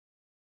do.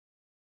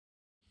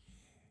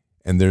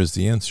 And there's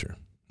the answer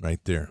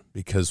right there,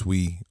 because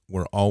we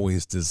were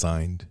always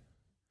designed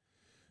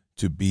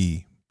to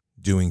be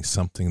doing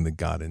something that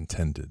God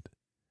intended.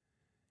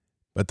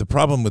 But the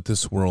problem with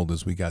this world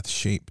is we got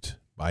shaped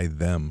by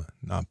them,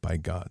 not by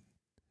God.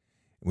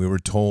 We were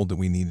told that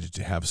we needed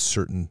to have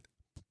certain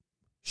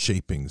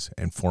shapings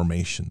and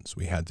formations.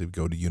 We had to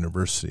go to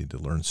university to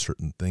learn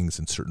certain things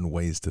and certain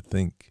ways to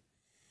think.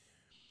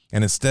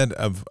 And instead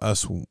of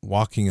us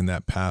walking in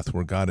that path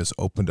where God has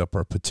opened up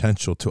our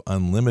potential to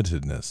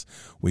unlimitedness,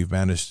 we've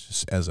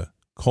managed as a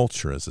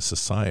culture, as a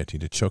society,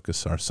 to choke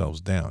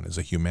ourselves down as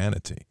a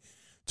humanity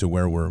to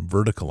where we're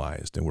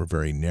verticalized and we're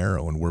very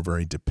narrow and we're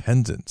very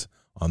dependent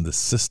on the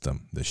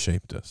system that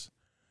shaped us.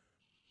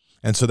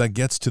 And so that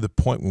gets to the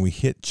point when we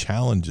hit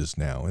challenges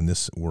now in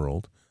this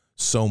world.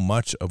 So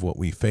much of what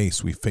we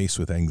face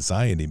with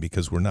anxiety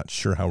because we're not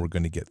sure how we're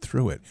going to get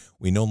through it.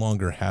 We no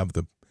longer have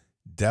the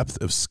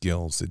depth of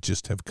skills that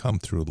just have come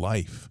through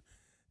life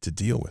to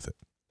deal with it.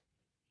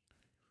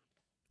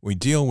 We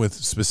deal with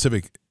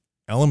specific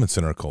elements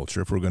in our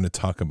culture, if we're going to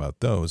talk about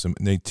those, and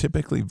they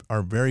typically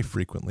are very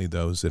frequently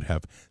those that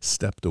have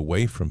stepped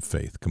away from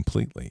faith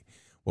completely,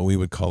 what we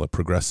would call a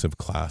progressive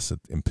class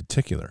in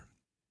particular,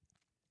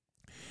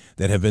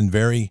 that have been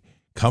very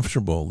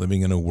comfortable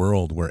living in a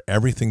world where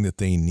everything that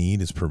they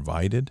need is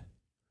provided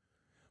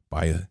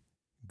by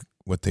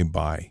what they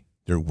buy.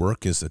 Their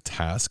work is a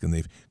task, and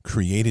they've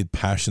created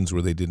passions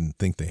where they didn't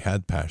think they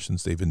had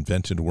passions. They've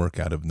invented work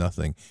out of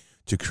nothing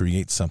to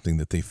create something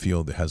that they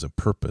feel that has a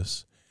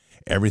purpose.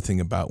 Everything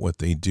about what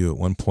they do at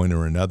one point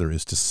or another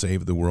is to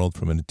save the world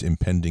from an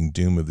impending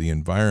doom of the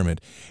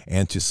environment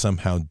and to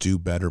somehow do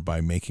better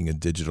by making a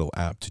digital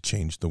app to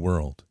change the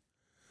world.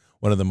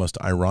 One of the most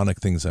ironic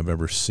things I've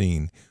ever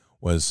seen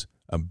was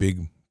a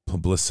big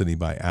publicity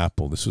by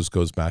Apple. This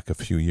goes back a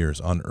few years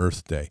on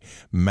Earth Day.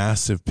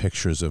 Massive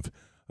pictures of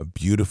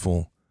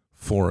beautiful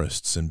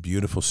forests and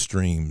beautiful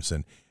streams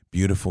and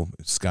beautiful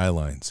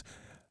skylines.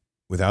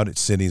 Without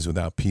its cities,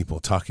 without people,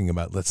 talking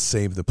about let's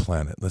save the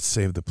planet.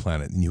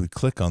 And you would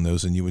click on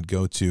those and you would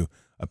go to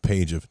a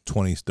page of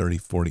 20, 30,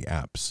 40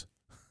 apps.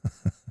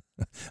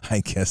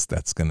 I guess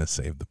that's going to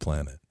save the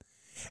planet.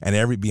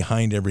 And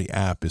behind every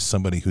app is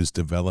somebody who's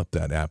developed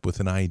that app with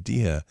an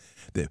idea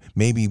that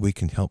maybe we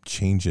can help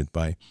change it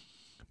by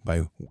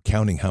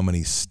counting how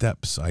many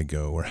steps I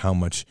go, or how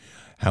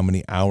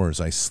many hours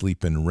I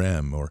sleep in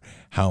REM, or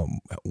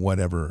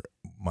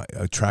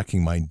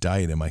tracking my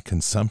diet and my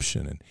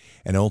consumption.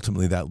 And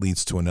ultimately that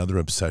leads to another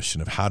obsession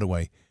of how do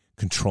I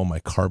control my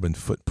carbon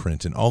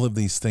footprint, and all of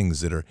these things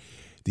that are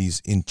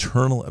these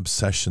internal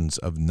obsessions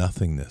of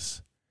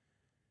nothingness.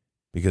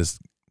 Because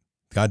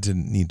God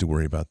didn't need to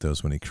worry about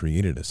those when he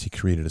created us. He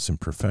created us in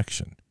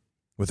perfection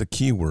with a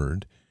key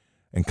word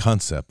and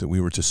concept that we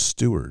were to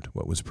steward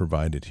what was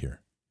provided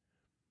here.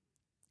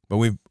 But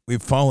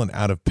we've fallen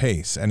out of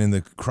pace, and in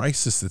the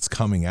crisis that's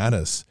coming at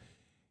us,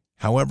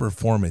 however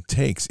form it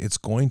takes, it's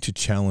going to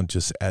challenge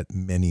us at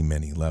many,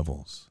 many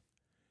levels.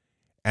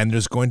 And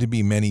there's going to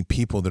be many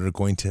people that are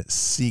going to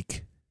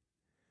seek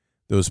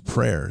those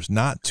prayers,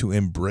 not to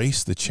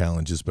embrace the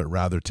challenges, but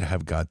rather to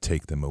have God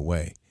take them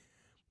away.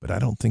 But I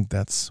don't think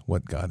that's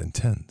what God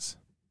intends.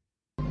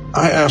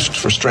 I asked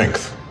for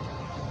strength,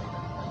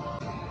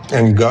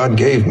 and God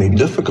gave me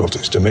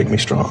difficulties to make me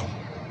strong.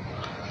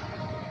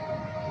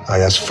 I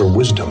asked for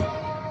wisdom,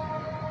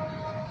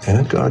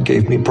 and God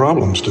gave me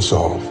problems to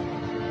solve.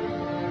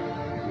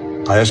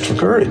 I asked for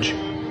courage,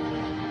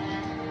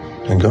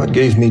 and God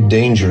gave me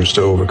dangers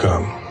to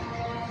overcome.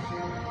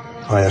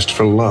 I asked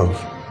for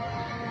love,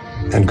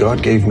 and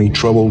God gave me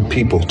troubled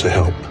people to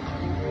help.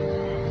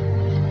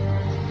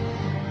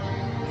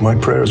 My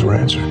prayers were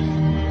answered.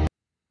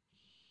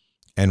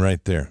 And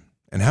right there.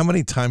 And how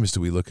many times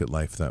do we look at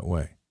life that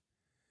way?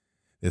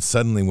 That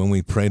suddenly when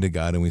we pray to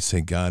God and we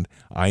say, God,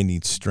 I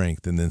need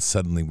strength, and then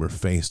suddenly we're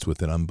faced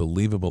with an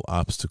unbelievable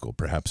obstacle.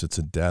 Perhaps it's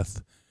a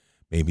death.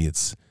 Maybe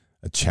it's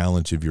a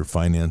challenge of your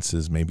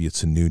finances. Maybe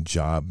it's a new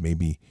job.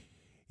 Maybe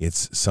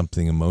it's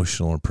something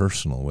emotional or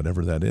personal,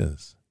 whatever that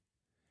is.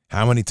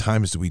 How many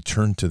times do we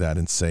turn to that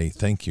and say,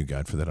 thank you,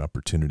 God, for that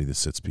opportunity that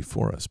sits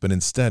before us? But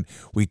instead,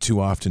 we too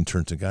often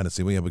turn to God and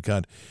say, well, yeah, but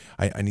God,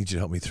 I need you to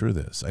help me through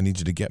this. I need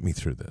you to get me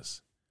through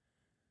this.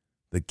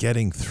 The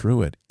getting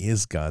through it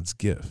is God's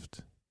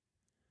gift.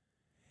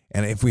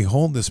 And if we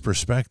hold this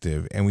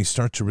perspective and we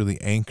start to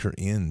really anchor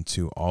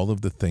into all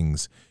of the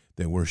things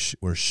that were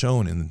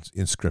shown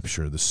in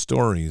Scripture, the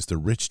stories, the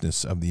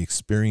richness of the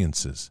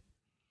experiences,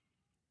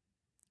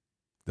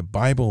 the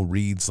Bible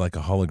reads like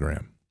a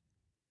hologram.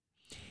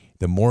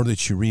 The more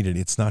that you read it,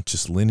 it's not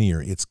just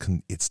linear, it's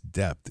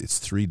depth, it's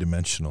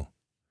three-dimensional.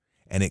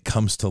 And it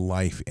comes to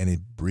life and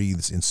it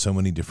breathes in so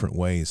many different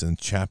ways, and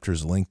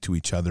chapters link to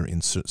each other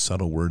in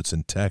subtle words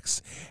and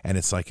texts, and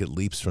it's like it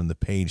leaps from the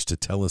page to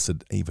tell us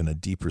even a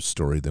deeper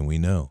story than we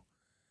know.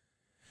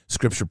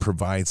 Scripture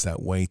provides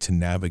that way to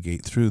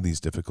navigate through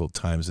these difficult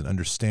times and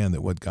understand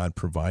that what God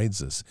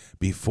provides us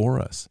before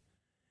us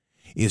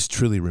is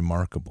truly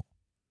remarkable,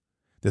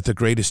 that the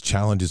greatest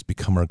challenges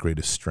become our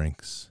greatest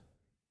strengths,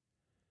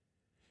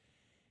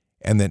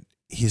 and that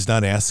he's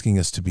not asking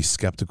us to be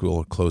skeptical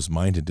or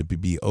closed-minded, to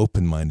be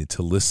open-minded,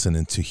 to listen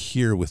and to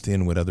hear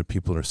within what other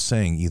people are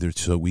saying, either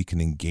so we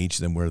can engage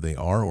them where they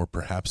are, or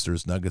perhaps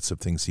there's nuggets of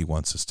things he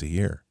wants us to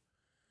hear.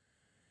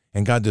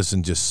 And God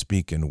doesn't just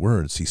speak in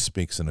words. He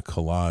speaks in a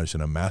collage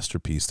and a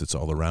masterpiece that's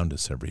all around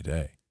us every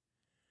day.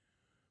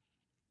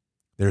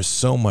 There's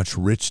so much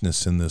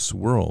richness in this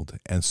world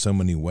and so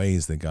many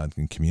ways that God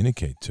can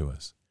communicate to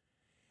us.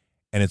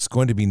 And it's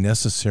going to be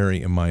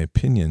necessary, in my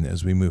opinion,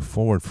 as we move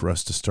forward, for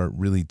us to start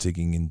really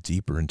digging in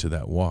deeper into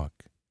that walk.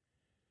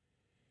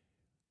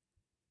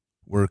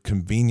 We're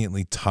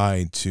conveniently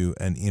tied to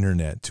an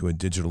internet, to a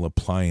digital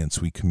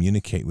appliance. We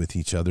communicate with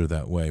each other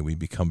that way. We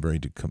become very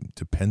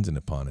dependent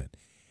upon it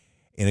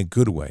in a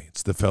good way.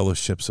 It's the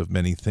fellowships of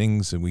many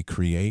things that we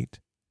create.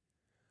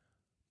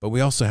 But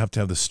we also have to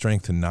have the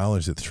strength and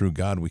knowledge that through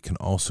God we can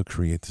also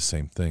create the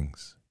same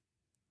things.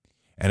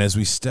 And as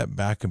we step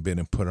back a bit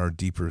and put our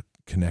deeper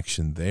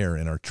connection there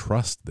and our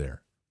trust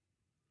there,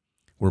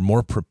 we're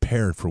more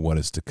prepared for what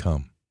is to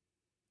come.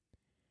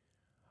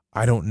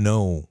 I don't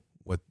know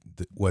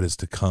what is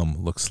to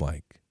come looks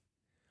like.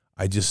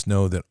 I just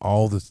know that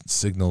all the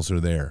signals are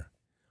there.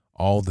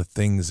 All the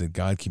things that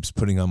God keeps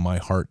putting on my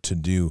heart to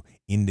do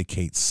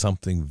indicate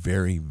something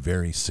very,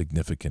 very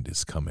significant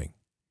is coming.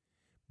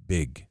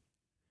 Big.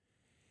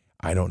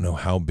 I don't know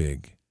how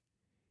big.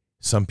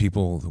 Some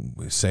people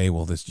say,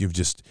 well, you're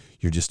just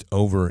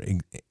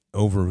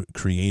over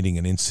creating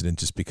an incident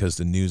just because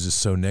the news is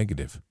so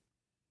negative.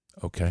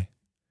 Okay.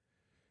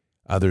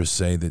 Others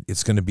say that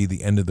it's going to be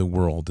the end of the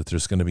world, that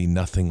there's going to be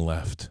nothing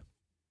left.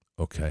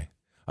 Okay.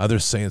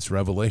 Others say it's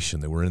Revelation,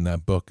 that we're in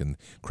that book and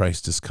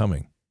Christ is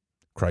coming.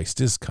 Christ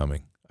is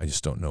coming. I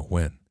just don't know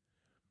when.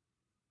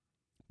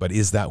 But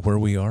is that where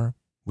we are?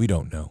 We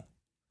don't know.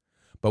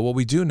 But what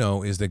we do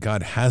know is that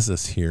God has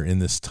us here in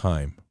this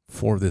time,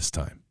 for this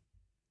time.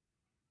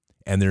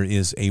 And there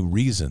is a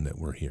reason that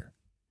we're here.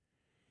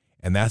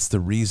 And that's the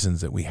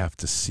reasons that we have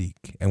to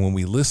seek. And when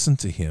we listen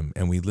to him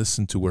and we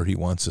listen to where he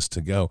wants us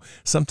to go,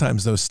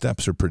 sometimes those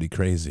steps are pretty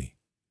crazy.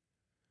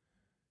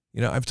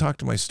 You know, I've talked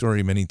to my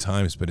story many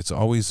times, but it's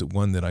always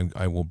one that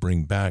I will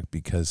bring back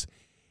because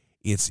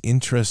it's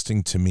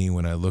interesting to me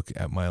when I look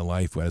at my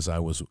life as I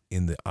was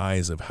in the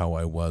eyes of how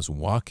I was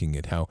walking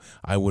it, how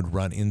I would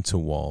run into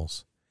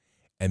walls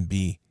and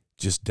be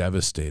just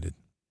devastated.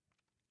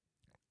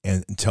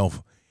 And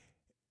until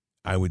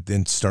I would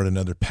then start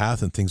another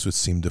path and things would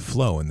seem to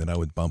flow, and then I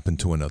would bump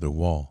into another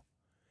wall.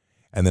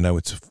 And then I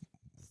would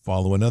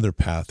follow another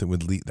path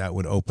that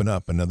would open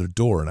up another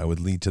door, and I would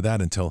lead to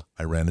that until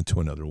I ran into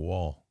another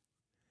wall.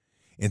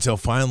 Until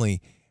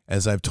finally,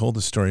 as I've told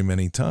the story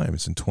many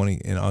times,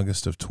 in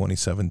August of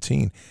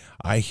 2017,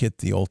 I hit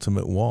the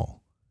ultimate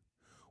wall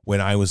when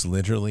I was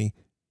literally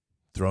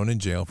thrown in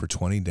jail for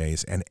 20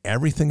 days, and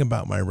everything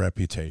about my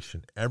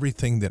reputation,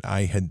 everything that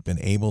I had been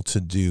able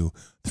to do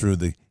through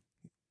the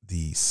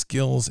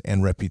skills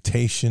and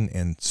reputation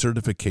and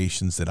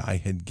certifications that I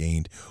had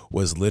gained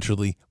was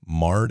literally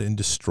marred and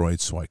destroyed,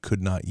 so I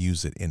could not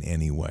use it in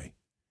any way.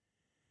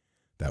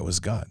 That was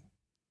God.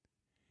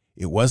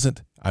 It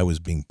wasn't I was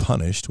being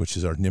punished, which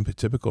is our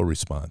typical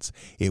response.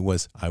 It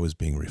was I was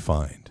being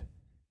refined.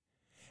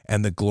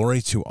 And the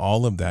glory to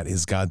all of that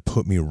is God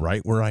put me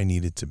right where I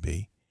needed to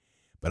be.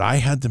 But I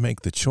had to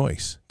make the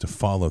choice to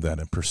follow that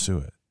and pursue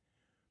it.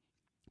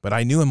 But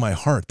I knew in my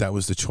heart that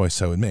was the choice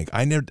I would make.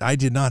 I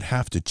did not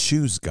have to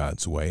choose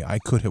God's way. I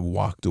could have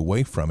walked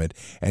away from it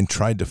and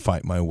tried to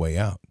fight my way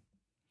out.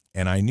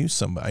 And I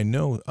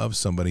know of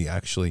somebody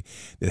actually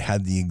that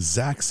had the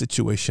exact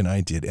situation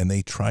I did, and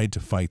they tried to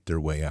fight their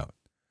way out.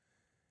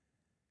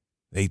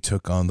 They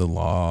took on the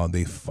law.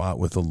 They fought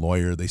with a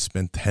lawyer. They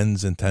spent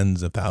tens and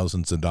tens of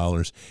thousands of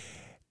dollars,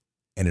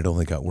 and it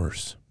only got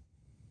worse.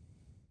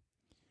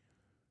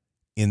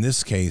 In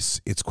this case,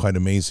 it's quite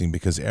amazing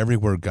because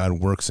everywhere God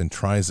works and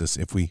tries us,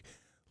 if we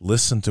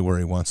listen to where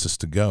he wants us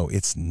to go,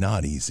 it's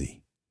not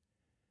easy.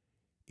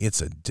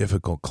 It's a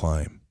difficult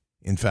climb.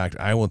 In fact,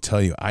 I will tell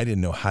you, I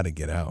didn't know how to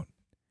get out.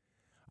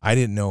 I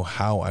didn't know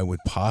how I would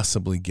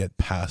possibly get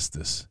past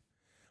this.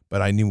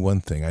 But I knew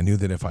one thing. I knew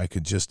that if I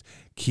could just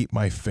keep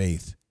my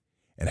faith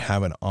and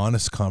have an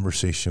honest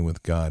conversation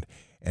with God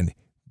and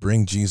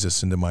bring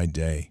Jesus into my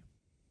day,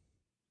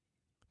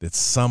 that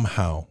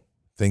somehow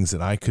things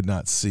that I could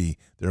not see,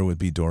 there would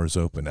be doors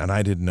open. And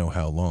I didn't know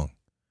how long.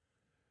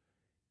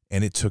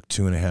 And it took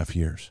 2.5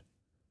 years.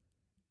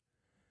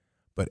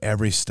 But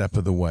every step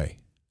of the way,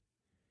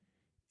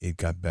 it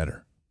got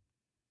better.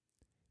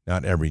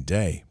 Not every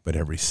day, but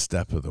every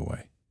step of the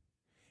way.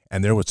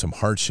 And there were some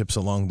hardships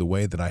along the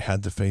way that I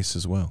had to face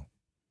as well.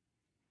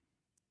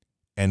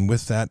 And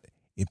with that,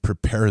 it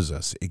prepares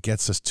us. It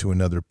gets us to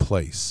another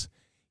place.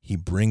 He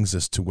brings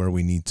us to where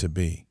we need to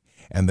be.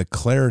 And the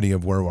clarity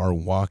of where our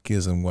walk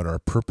is and what our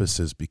purpose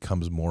is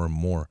becomes more and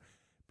more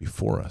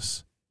before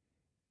us.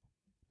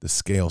 The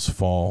scales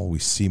fall. We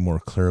see more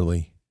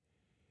clearly.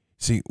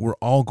 See, we're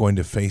all going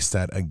to face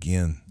that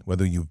again.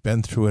 Whether you've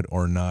been through it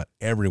or not,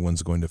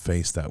 everyone's going to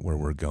face that where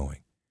we're going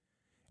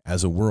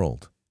as a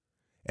world.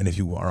 And if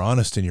you are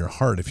honest in your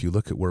heart, if you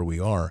look at where we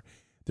are,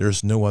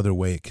 there's no other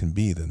way it can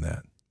be than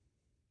that.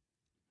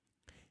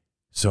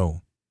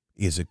 So,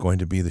 is it going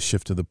to be the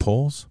shift of the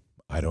poles?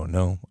 I don't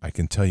know. I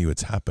can tell you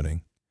it's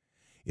happening.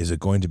 Is it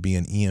going to be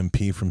an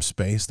EMP from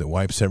space that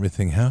wipes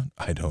everything out?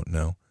 I don't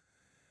know.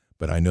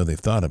 But I know they've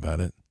thought about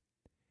it.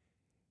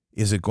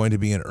 Is it going to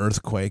be an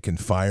earthquake and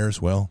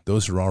fires? Well,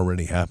 those are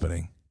already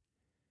happening.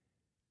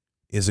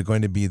 Is it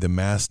going to be the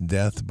mass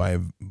death by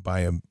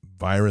a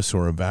virus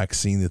or a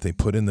vaccine that they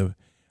put in the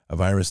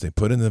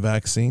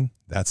vaccine?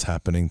 That's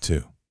happening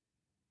too.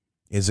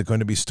 Is it going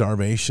to be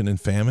starvation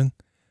and famine?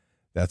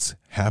 That's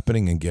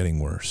happening and getting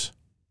worse.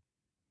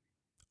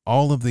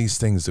 All of these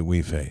things that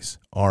we face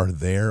are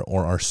there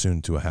or are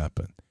soon to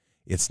happen.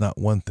 It's not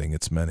one thing,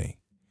 it's many.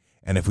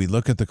 And if we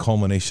look at the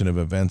culmination of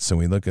events and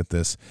we look at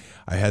this,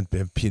 I had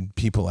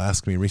people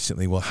ask me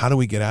recently, well, how do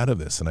we get out of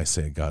this? And I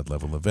say a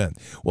God-level event.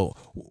 Well,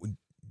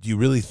 do you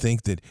really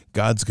think that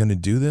God's going to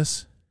do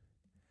this?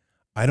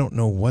 I don't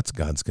know what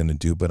God's going to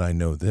do, but I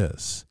know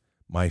this.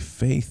 My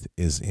faith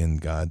is in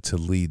God to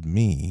lead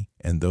me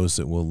and those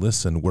that will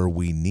listen where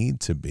we need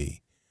to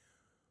be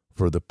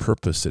for the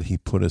purpose that he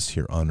put us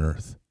here on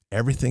earth.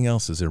 Everything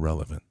else is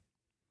irrelevant.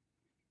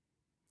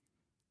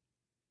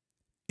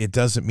 It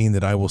doesn't mean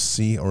that I will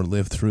see or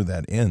live through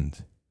that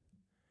end.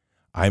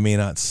 I may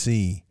not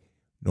see,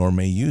 nor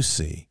may you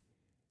see,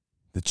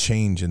 the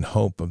change and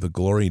hope of the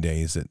glory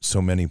days that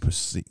so many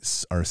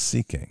are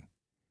seeking.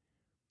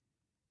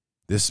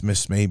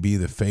 This may be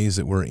the phase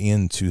that we're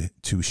in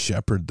to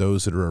shepherd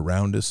those that are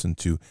around us and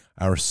to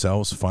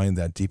ourselves find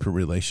that deeper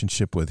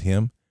relationship with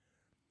him,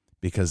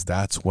 because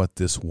that's what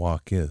this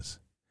walk is.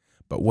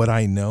 But what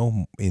I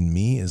know in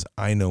me is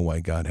I know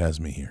why God has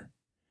me here.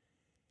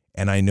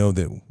 And I know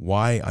that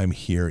why I'm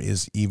here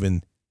is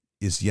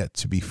yet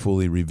to be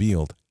fully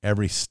revealed.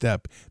 Every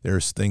step,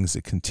 there's things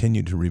that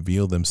continue to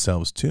reveal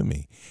themselves to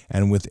me.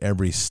 And with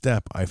every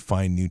step, I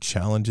find new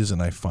challenges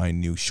and I find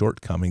new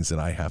shortcomings that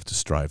I have to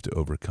strive to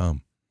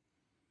overcome.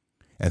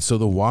 And so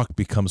the walk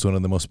becomes one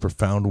of the most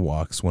profound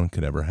walks one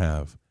could ever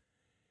have,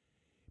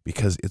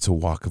 because it's a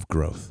walk of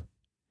growth.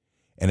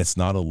 And it's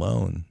not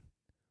alone,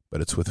 but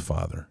it's with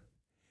Father.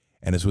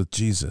 And it's with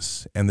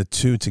Jesus. And the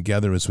two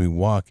together as we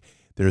walk,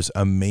 there's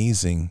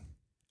amazing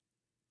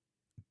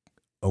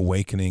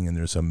awakening and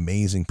there's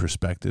amazing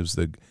perspectives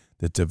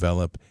that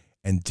develop,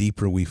 and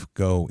deeper we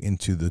go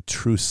into the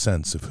true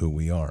sense of who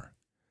we are.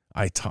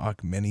 I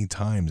talk many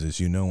times, as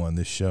you know, on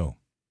this show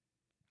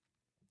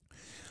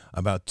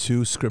about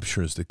two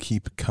scriptures that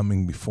keep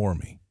coming before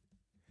me.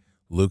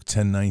 Luke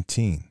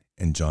 10:19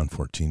 and John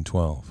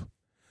 14:12.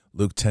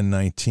 Luke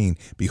 10:19,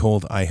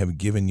 behold, I have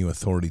given you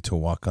authority to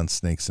walk on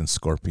snakes and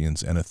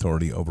scorpions and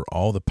authority over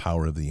all the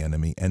power of the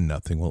enemy, and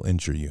nothing will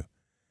injure you.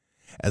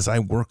 As I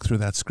work through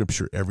that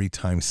scripture every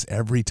time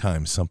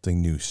something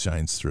new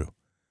shines through,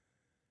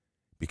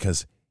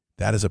 because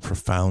that is a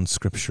profound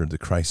scripture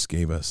that Christ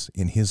gave us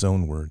in his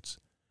own words,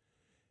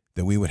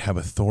 that we would have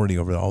authority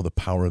over all the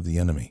power of the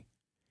enemy.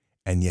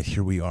 And yet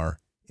here we are,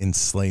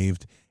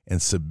 enslaved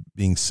and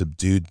being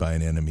subdued by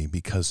an enemy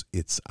because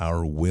it's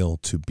our will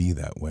to be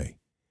that way.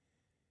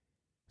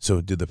 So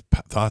do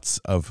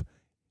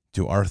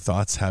our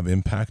thoughts have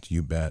impact?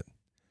 You bet.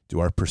 Do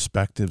our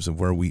perspectives of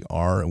where we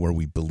are and where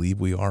we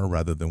believe we are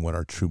rather than what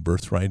our true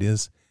birthright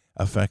is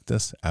affect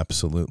us?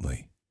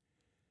 Absolutely.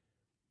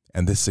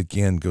 And this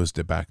again goes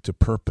back to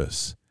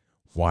purpose.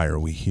 Why are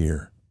we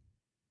here?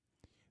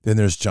 Then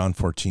there's John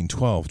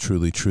 14:12.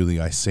 Truly, truly,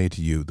 I say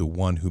to you, the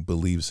one who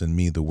believes in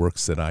me, the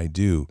works that I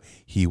do,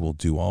 he will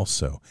do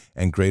also.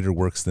 And greater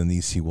works than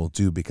these he will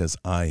do, because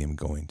I am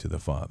going to the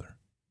Father.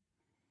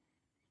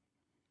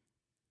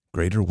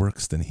 Greater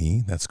works than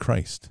he? That's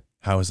Christ.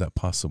 How is that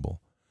possible?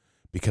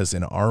 Because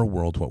in our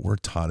world, what we're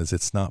taught is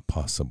it's not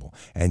possible.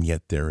 And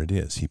yet there it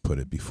is. He put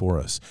it before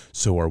us.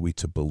 So are we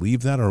to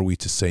believe that, or are we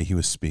to say he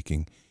was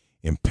speaking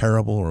in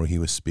parable or he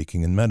was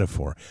speaking in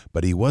metaphor?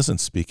 But he wasn't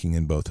speaking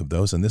in both of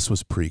those, and this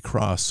was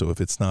pre-cross. So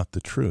if it's not the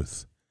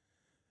truth,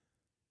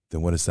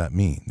 then what does that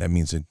mean? That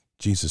means that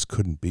Jesus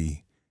couldn't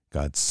be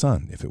God's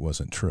son if it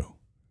wasn't true.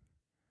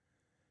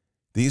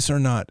 These are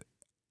not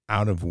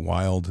out of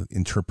wild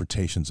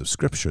interpretations of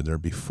Scripture. They're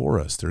before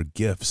us. They're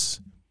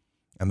gifts.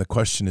 And the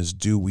question is,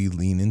 do we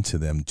lean into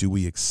them? Do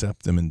we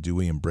accept them, and do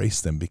we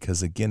embrace them?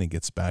 Because again, it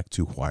gets back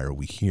to, why are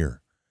we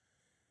here?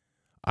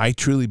 I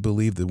truly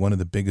believe that one of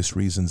the biggest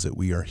reasons that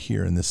we are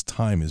here in this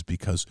time is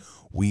because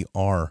we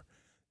are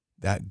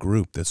that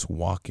group that's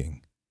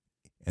walking,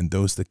 and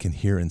those that can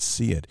hear and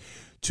see it,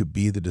 to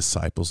be the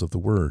disciples of the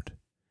Word.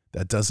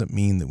 That doesn't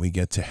mean that we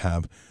get to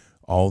have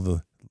all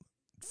the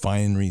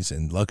fineries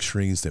and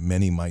luxuries that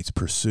many might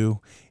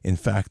pursue. In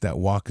fact, that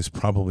walk is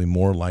probably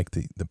more like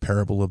the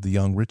parable of the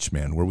young rich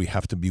man, where we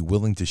have to be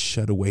willing to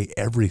shed away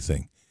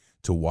everything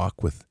to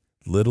walk with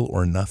little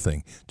or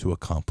nothing to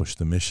accomplish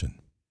the mission.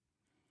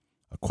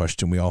 A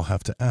question we all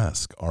have to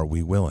ask, are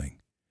we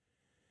willing?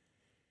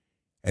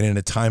 And in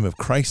a time of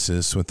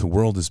crisis, when the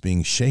world is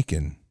being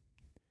shaken,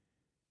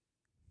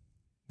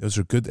 those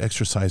are good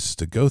exercises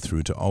to go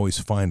through to always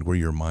find where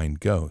your mind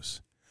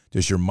goes.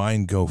 Does your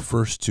mind go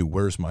first to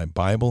where's my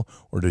Bible,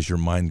 or does your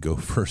mind go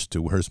first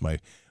to where's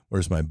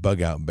my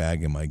bug out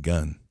bag and my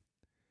gun?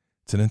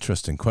 It's an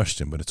interesting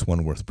question, but it's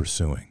one worth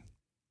pursuing.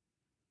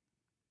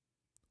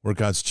 We're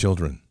God's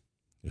children.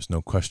 There's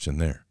no question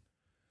there.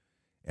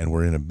 And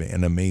we're in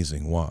an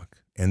amazing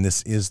walk. And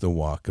this is the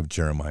walk of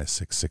Jeremiah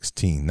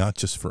 6:16, not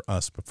just for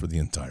us, but for the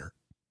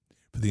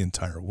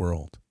entire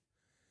world.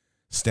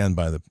 Stand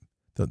by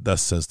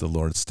thus says the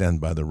Lord, stand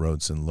by the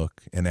roads and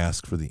look, and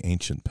ask for the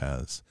ancient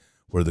paths,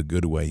 where the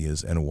good way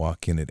is, and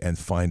walk in it, and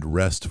find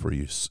rest for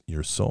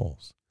your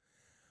souls.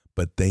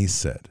 But they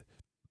said,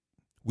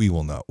 we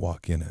will not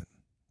walk in it.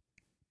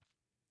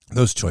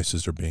 Those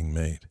choices are being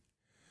made.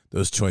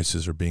 Those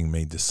choices are being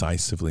made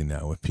decisively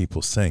now, with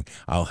people saying,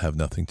 I'll have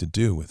nothing to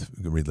do with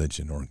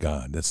religion or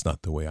God. That's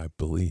not the way I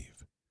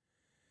believe.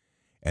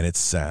 And it's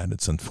sad,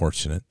 it's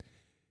unfortunate.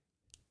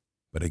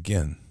 But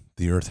again,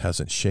 the earth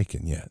hasn't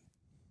shaken yet.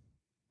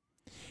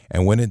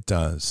 And when it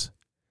does,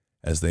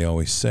 as they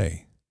always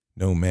say,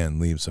 no man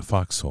leaves a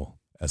foxhole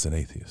as an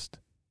atheist.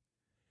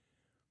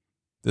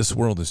 This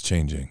world is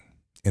changing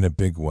in a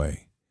big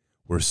way.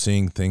 We're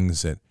seeing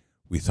things that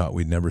we thought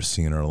we'd never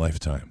see in our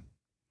lifetime.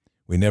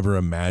 We never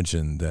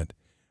imagined that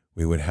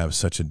we would have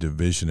such a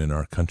division in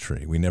our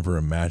country. We never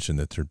imagined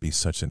that there'd be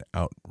such an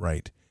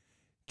outright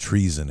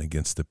treason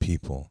against the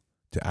people,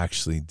 to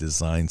actually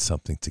design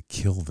something to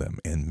kill them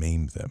and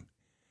maim them,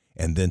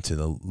 and then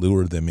to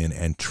lure them in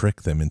and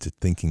trick them into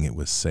thinking it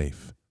was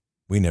safe.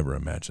 We never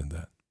imagined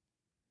that.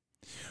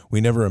 We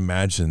never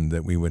imagined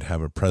that we would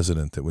have a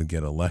president that would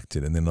get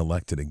elected and then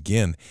elected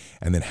again,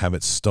 and then have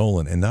it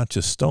stolen, and not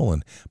just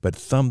stolen, but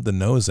thumbed the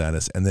nose at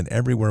us. And then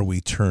everywhere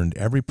we turned,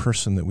 every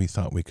person that we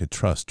thought we could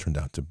trust turned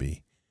out to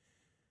be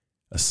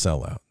a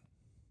sellout.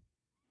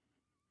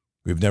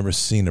 We've never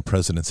seen a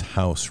president's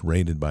house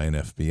raided by an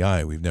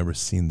FBI. We've never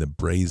seen the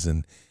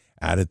brazen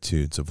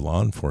attitudes of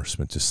law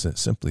enforcement to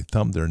simply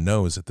thumb their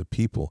nose at the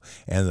people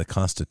and the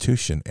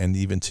Constitution, and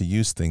even to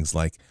use things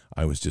like,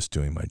 I was just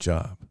doing my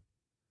job.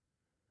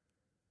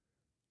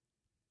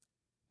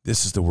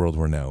 This is the world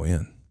we're now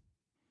in.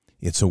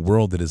 It's a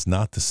world that is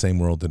not the same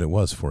world that it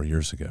was 4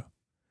 years ago.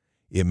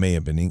 It may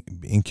have been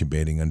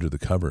incubating under the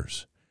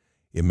covers.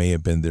 It may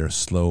have been there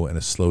slow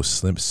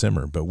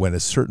simmer, but when at a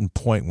certain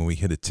point, when we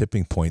hit a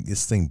tipping point,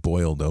 this thing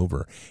boiled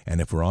over.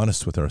 And if we're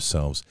honest with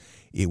ourselves,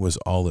 it was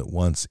all at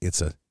once.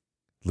 It's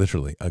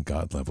literally a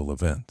God-level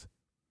event.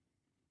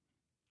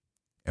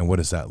 And what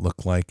does that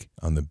look like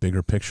on the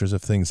bigger pictures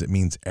of things? It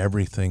means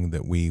everything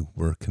that we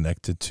were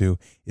connected to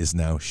is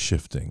now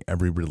shifting.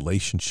 Every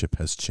relationship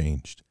has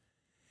changed.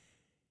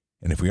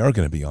 And if we are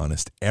going to be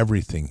honest,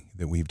 everything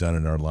that we've done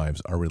in our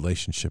lives, our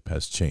relationship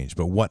has changed.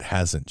 But what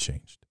hasn't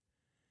changed?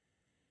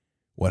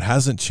 What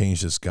hasn't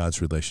changed is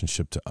God's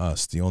relationship to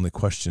us. The only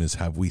question is,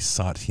 have we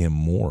sought him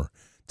more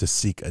to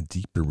seek a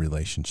deeper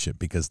relationship?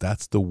 Because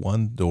that's the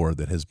one door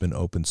that has been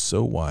opened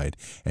so wide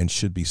and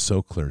should be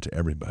so clear to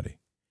everybody.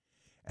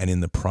 And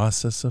in the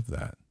process of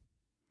that,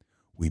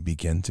 we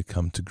begin to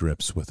come to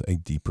grips with a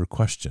deeper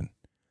question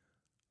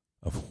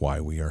of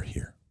why we are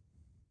here.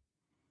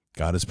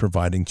 God is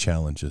providing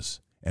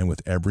challenges, and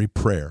with every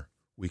prayer,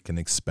 we can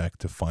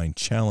expect to find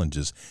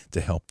challenges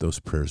to help those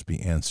prayers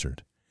be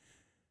answered.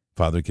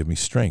 Father, give me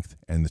strength,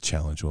 and the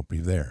challenge will be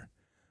there.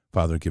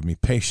 Father, give me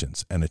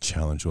patience, and a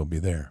challenge will be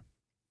there.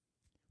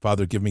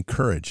 Father, give me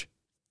courage,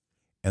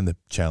 and the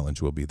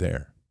challenge will be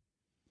there.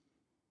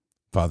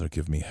 Father,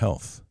 give me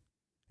health,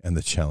 and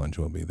the challenge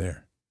will be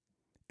there.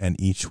 And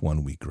each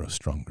one we grow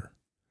stronger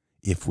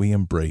if we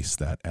embrace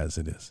that as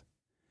it is.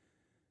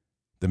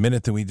 The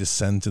minute that we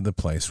descend to the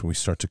place where we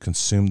start to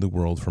consume the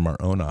world from our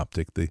own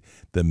optic,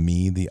 the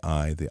me, the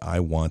I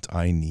want,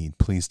 I need,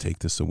 please take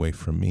this away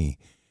from me,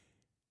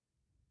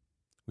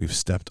 we've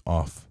stepped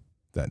off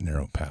that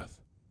narrow path.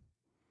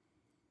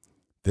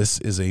 This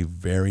is a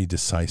very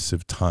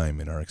decisive time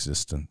in our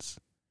existence.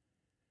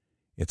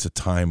 It's a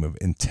time of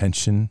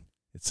intention.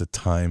 It's a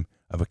time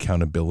of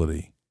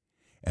accountability,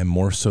 and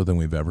more so than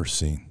we've ever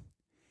seen.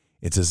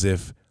 It's as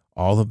if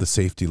all of the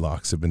safety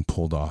locks have been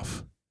pulled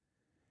off.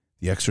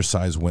 The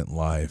exercise went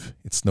live.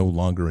 It's no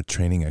longer a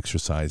training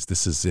exercise.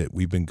 This is it.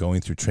 We've been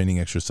going through training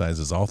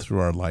exercises all through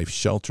our life,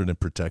 sheltered and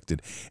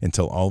protected,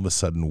 until all of a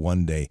sudden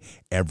one day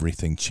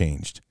everything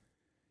changed.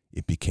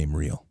 It became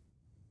real.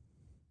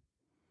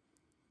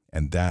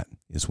 And that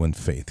is when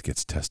faith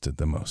gets tested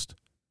the most.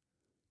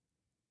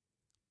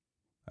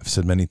 I've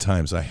said many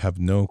times, I have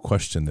no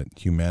question that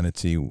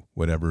humanity,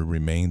 whatever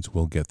remains,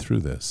 will get through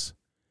this.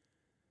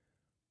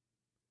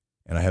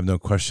 And I have no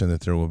question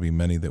that there will be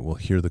many that will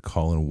hear the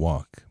call and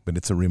walk. But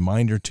it's a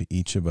reminder to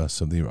each of us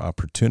of the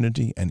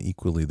opportunity and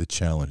equally the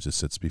challenge that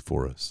sits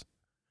before us.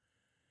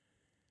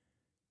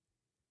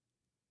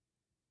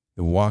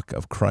 The walk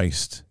of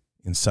Christ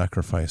in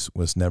sacrifice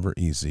was never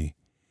easy,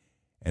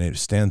 and it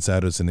stands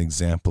out as an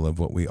example of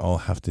what we all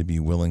have to be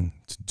willing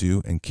to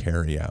do and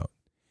carry out,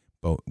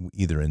 both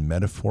either in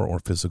metaphor or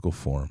physical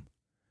form,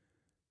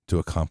 to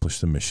accomplish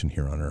the mission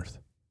here on earth.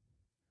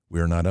 We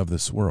are not of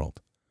this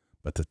world,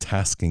 but the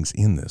taskings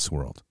in this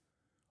world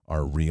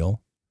are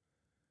real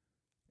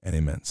and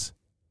immense.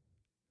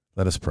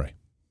 Let us pray.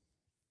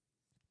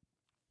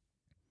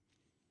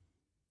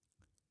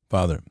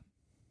 Father,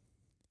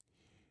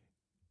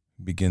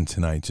 begin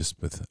tonight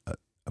just with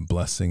a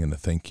blessing and a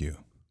thank you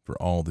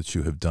for all that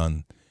you have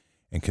done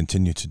and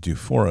continue to do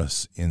for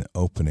us in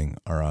opening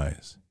our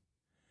eyes.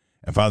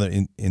 And Father,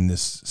 in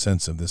this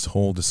sense of this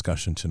whole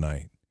discussion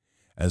tonight,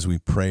 as we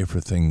pray for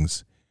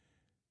things,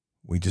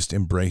 we just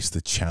embrace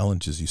the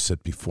challenges you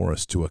set before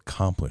us to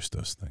accomplish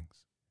those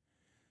things.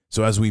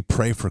 So as we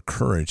pray for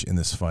courage in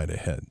this fight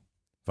ahead,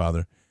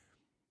 Father,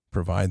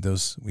 provide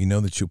those. We know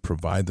that you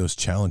provide those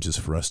challenges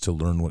for us to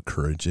learn what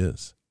courage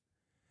is.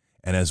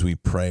 And as we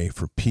pray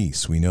for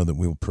peace, we know that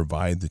we will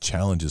provide the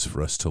challenges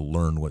for us to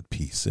learn what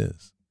peace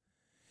is.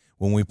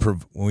 When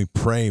we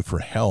pray for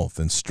health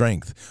and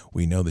strength,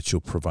 we know that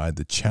you'll provide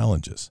the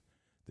challenges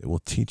that will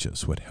teach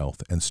us what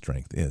health and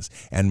strength is.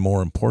 And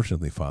more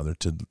importantly, Father,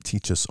 to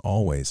teach us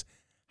always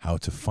how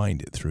to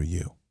find it through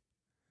you.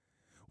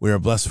 We are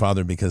blessed,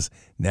 Father, because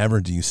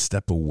never do you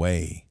step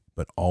away,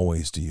 but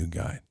always do you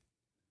guide.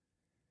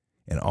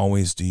 And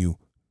always do you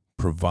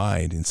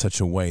provide in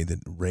such a way that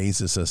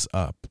raises us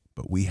up.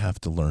 But we have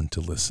to learn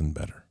to listen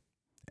better.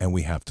 And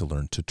we have to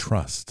learn to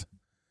trust.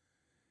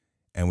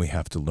 And we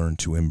have to learn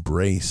to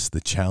embrace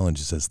the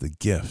challenges as the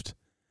gift,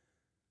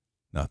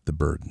 not the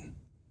burden.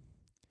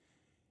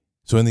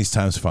 So in these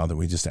times, Father,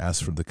 we just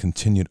ask for the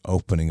continued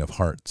opening of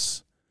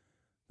hearts,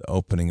 the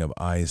opening of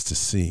eyes to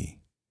see,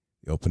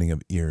 the opening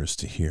of ears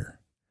to hear,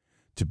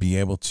 to be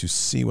able to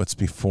see what's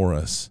before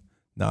us,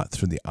 not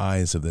through the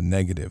eyes of the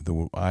negative,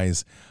 the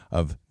eyes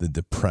of the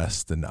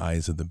depressed and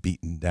eyes of the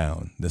beaten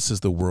down. This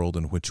is the world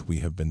in which we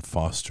have been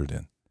fostered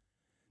in,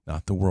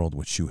 not the world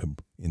which you have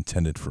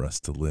intended for us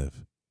to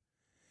live.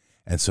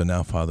 And so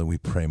now, Father, we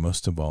pray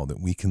most of all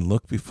that we can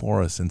look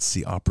before us and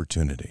see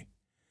opportunity,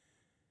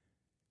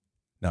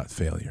 not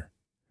failure,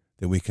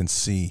 that we can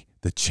see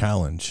the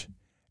challenge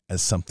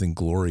as something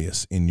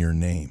glorious in your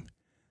name,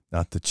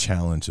 not the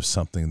challenge of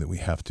something that we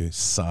have to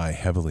sigh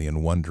heavily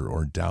and wonder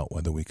or doubt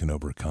whether we can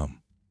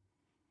overcome.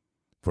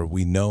 For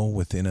we know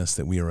within us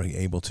that we are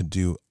able to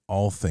do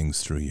all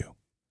things through you.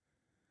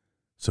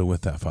 So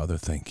with that, Father,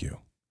 thank you.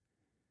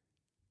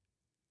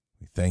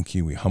 We thank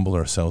you. We humble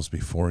ourselves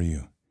before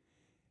you,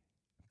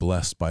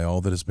 blessed by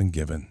all that has been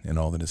given and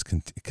all that is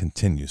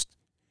continues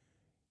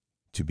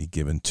to be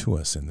given to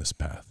us in this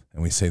path.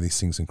 And we say these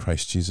things in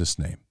Christ Jesus'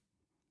 name.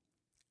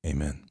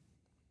 Amen.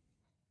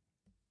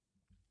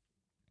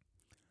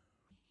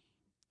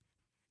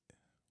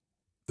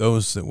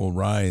 Those that will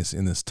rise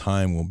in this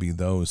time will be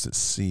those that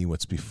see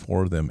what's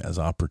before them as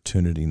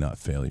opportunity, not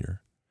failure,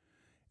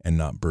 and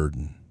not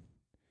burden.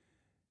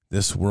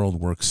 This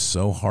world works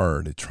so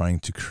hard at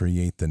trying to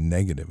create the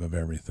negative of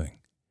everything,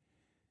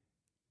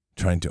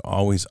 trying to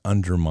always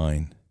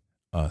undermine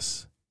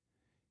us.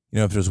 You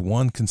know, if there's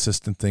one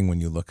consistent thing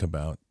when you look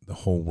about the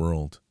whole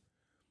world,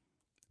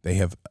 they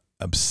have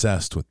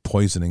obsessed with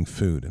poisoning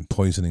food and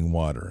poisoning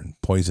water and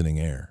poisoning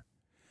air.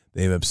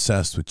 They've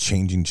obsessed with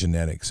changing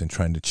genetics and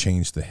trying to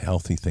change the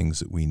healthy things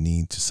that we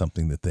need to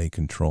something that they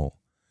control.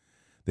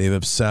 They've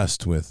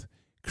obsessed with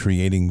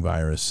creating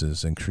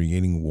viruses and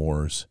creating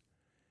wars,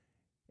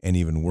 and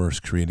even worse,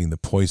 creating the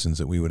poisons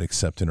that we would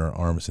accept in our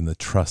arms in the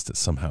trust that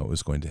somehow it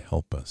was going to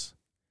help us.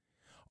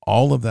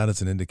 All of that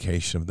is an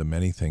indication of the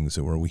many things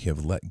that where we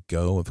have let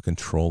go of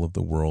control of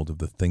the world, of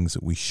the things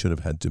that we should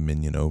have had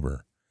dominion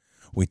over.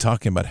 We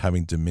talk about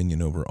having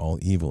dominion over all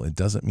evil. It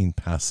doesn't mean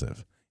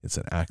passive. It's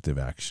an active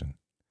action.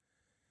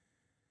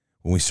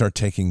 When we start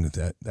taking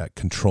that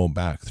control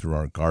back through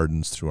our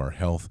gardens, through our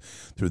health,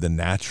 through the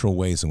natural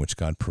ways in which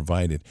God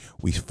provided,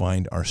 we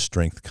find our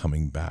strength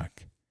coming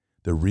back,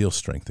 the real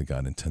strength that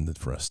God intended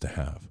for us to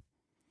have.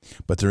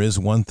 But there is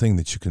one thing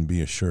that you can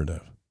be assured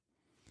of.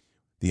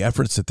 The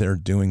efforts that they're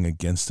doing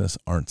against us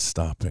aren't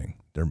stopping.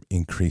 They're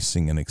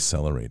increasing and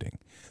accelerating.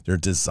 Their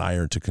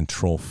desire to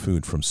control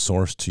food from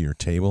source to your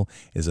table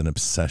is an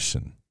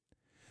obsession.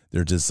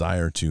 Their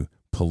desire to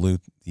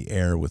pollute the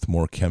air with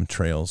more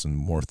chemtrails and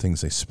more things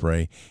they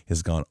spray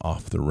has gone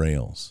off the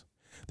rails.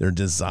 Their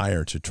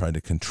desire to try to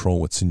control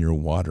what's in your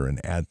water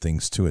and add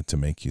things to it to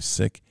make you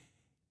sick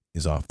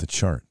is off the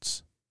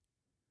charts.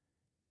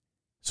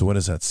 So what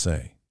does that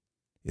say?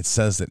 It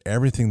says that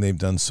everything they've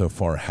done so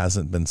far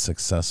hasn't been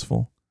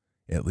successful,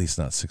 at least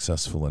not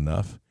successful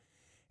enough.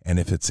 And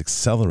if it's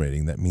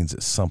accelerating, that means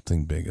that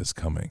something big is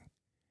coming.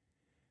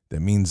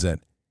 That means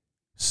that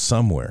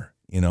somewhere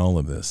in all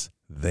of this,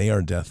 they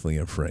are deathly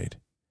afraid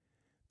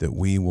that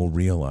we will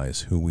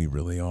realize who we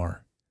really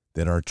are,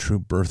 that our true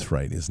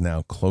birthright is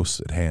now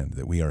close at hand,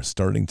 that we are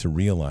starting to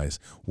realize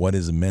what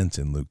is meant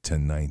in Luke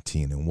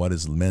 10:19 and what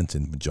is meant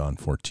in John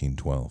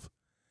 14:12.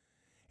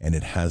 And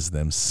it has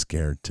them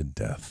scared to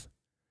death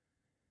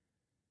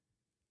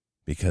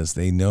because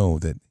they know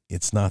that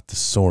it's not the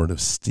sword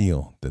of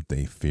steel that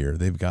they fear.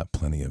 They've got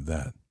plenty of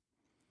that.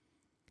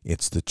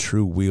 It's the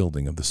true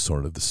wielding of the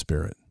sword of the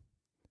Spirit.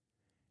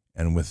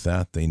 And with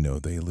that, they know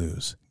they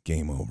lose.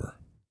 Game over.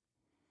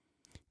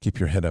 Keep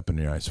your head up and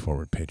your eyes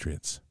forward,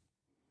 patriots.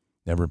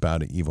 Never bow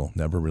to evil.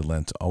 Never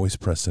relent. Always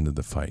press into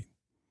the fight.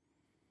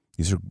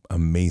 These are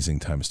amazing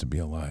times to be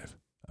alive.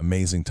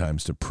 Amazing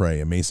times to pray.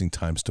 Amazing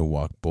times to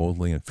walk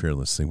boldly and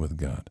fearlessly with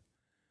God.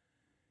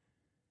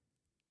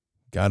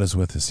 God is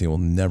with us. He will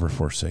never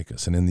forsake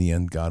us. And in the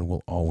end, God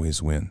will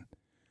always win.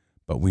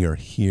 But we are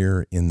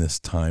here in this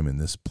time, in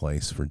this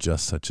place, for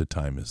just such a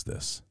time as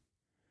this.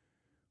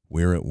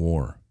 We're at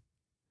war.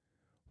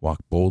 Walk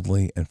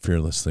boldly and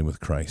fearlessly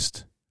with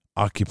Christ.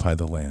 Occupy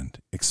the land.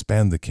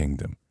 Expand the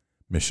kingdom.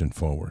 Mission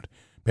forward.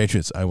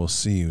 Patriots, I will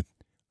see you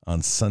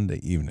on Sunday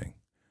evening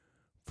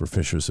for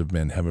Fishers of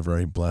Men. Have a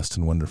very blessed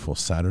and wonderful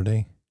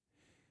Saturday.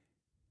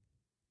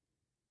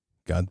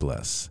 God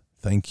bless.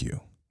 Thank you.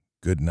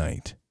 Good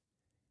night.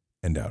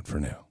 And out for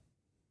now.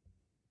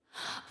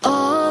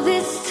 All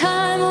this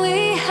time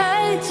we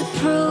had to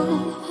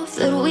prove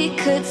that we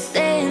could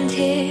stand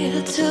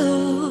here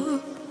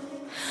too.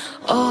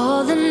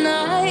 All the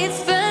nights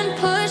spent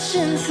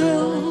pushing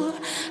through,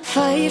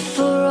 fight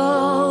for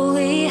all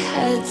we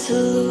had to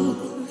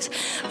lose.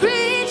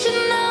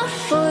 Reaching out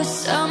for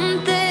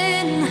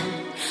something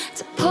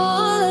to pull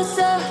us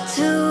up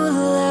to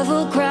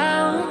level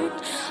ground.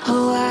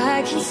 Oh,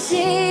 I can see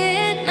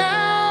it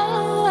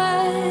now,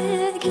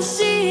 I can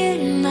see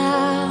it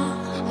now.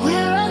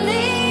 We're on the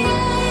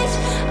edge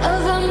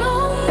of a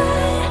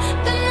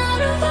moment, been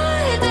out of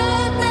our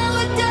depth, now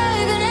we're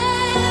diving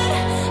in.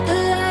 The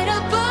light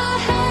up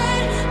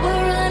ahead,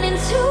 we're running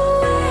to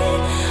it.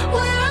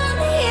 We're on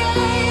the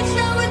edge,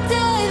 now we're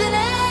diving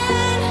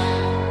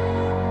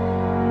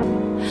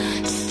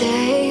in.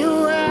 Stay a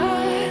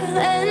while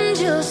and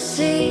you'll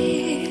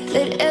see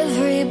that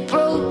every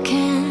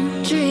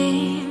broken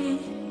dream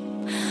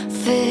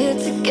fit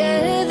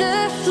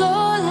together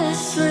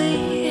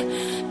flawlessly,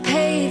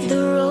 pave the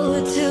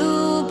road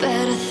to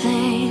better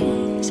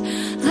things.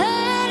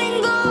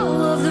 Letting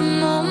go of the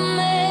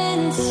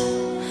moments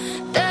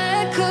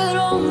that could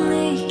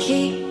only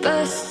keep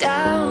us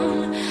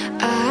down.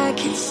 I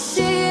can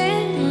see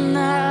it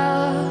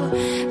now.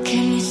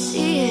 Can you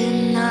see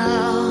it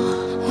now?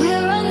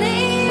 We're on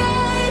the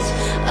edge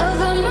of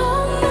a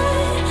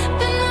moment,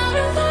 been out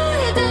of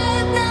our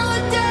depth, now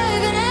we're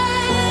diving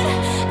in.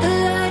 The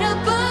light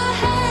up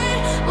ahead,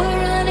 we're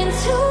running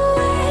to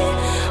it.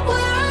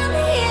 We're on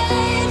the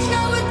edge,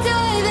 now we're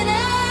diving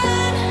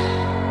in.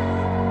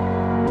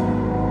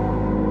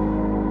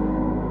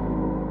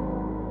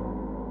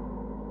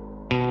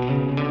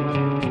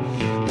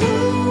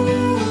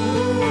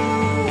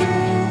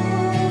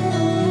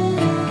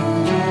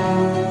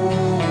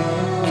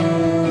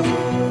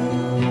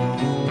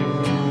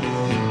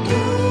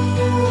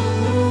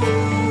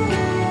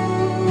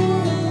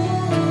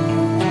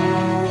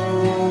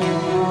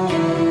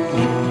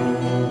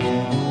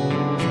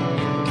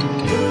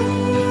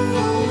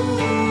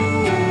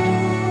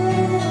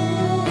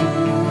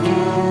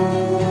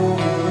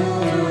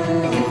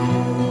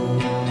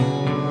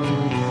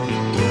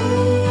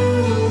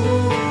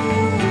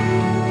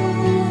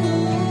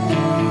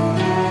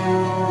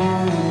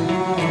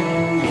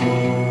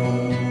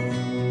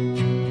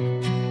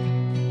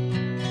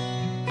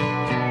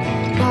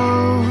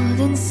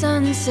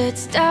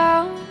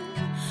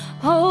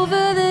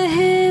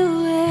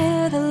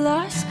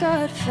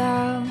 got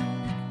found.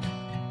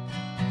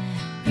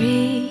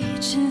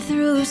 Reaching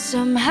through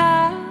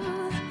somehow.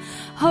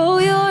 Oh,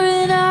 you're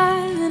an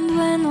island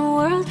when the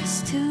world is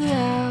too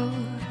loud.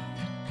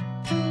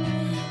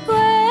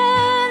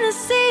 When the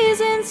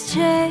seasons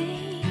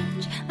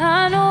change,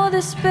 I know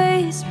the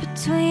space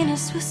between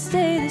us will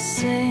stay the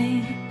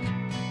same.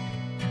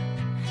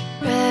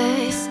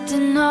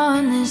 Resting on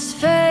this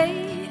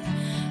faith,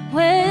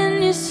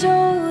 when your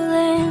soul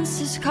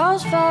answers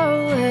calls far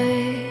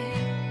away.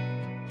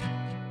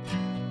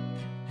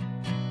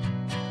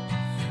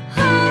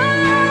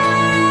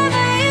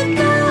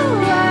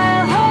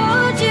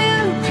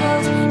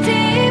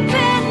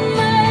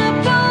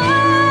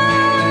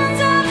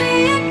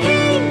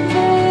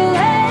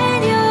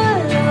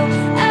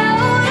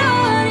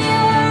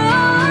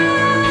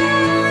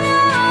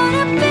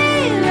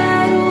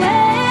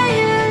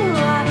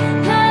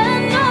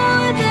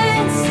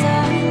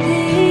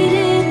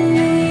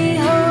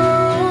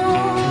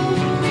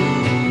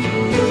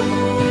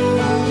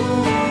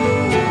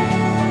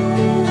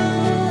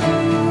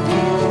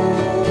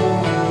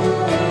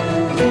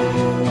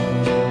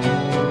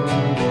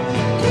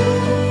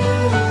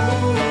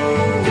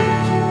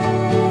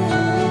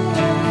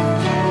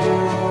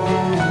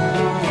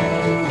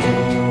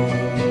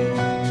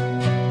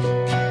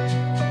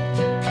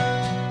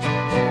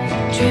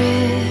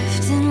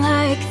 Drifting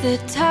like the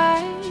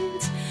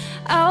tides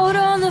out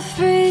on the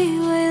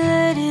freeway,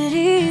 let it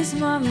ease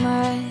my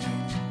mind.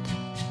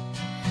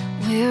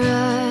 We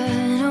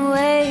run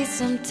away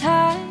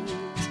sometimes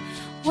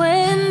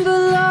when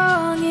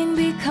belonging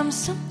becomes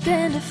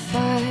something to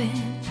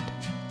find.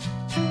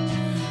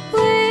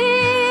 We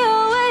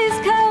always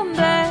come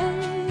back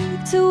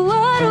to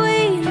what we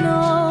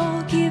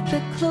know. Keep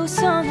it close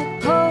on the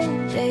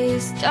cold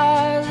days,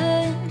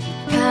 darling.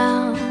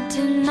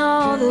 Counting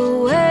all the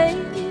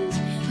ways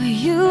where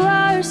you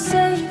are a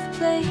safe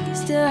place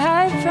to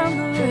hide from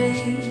the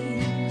rain.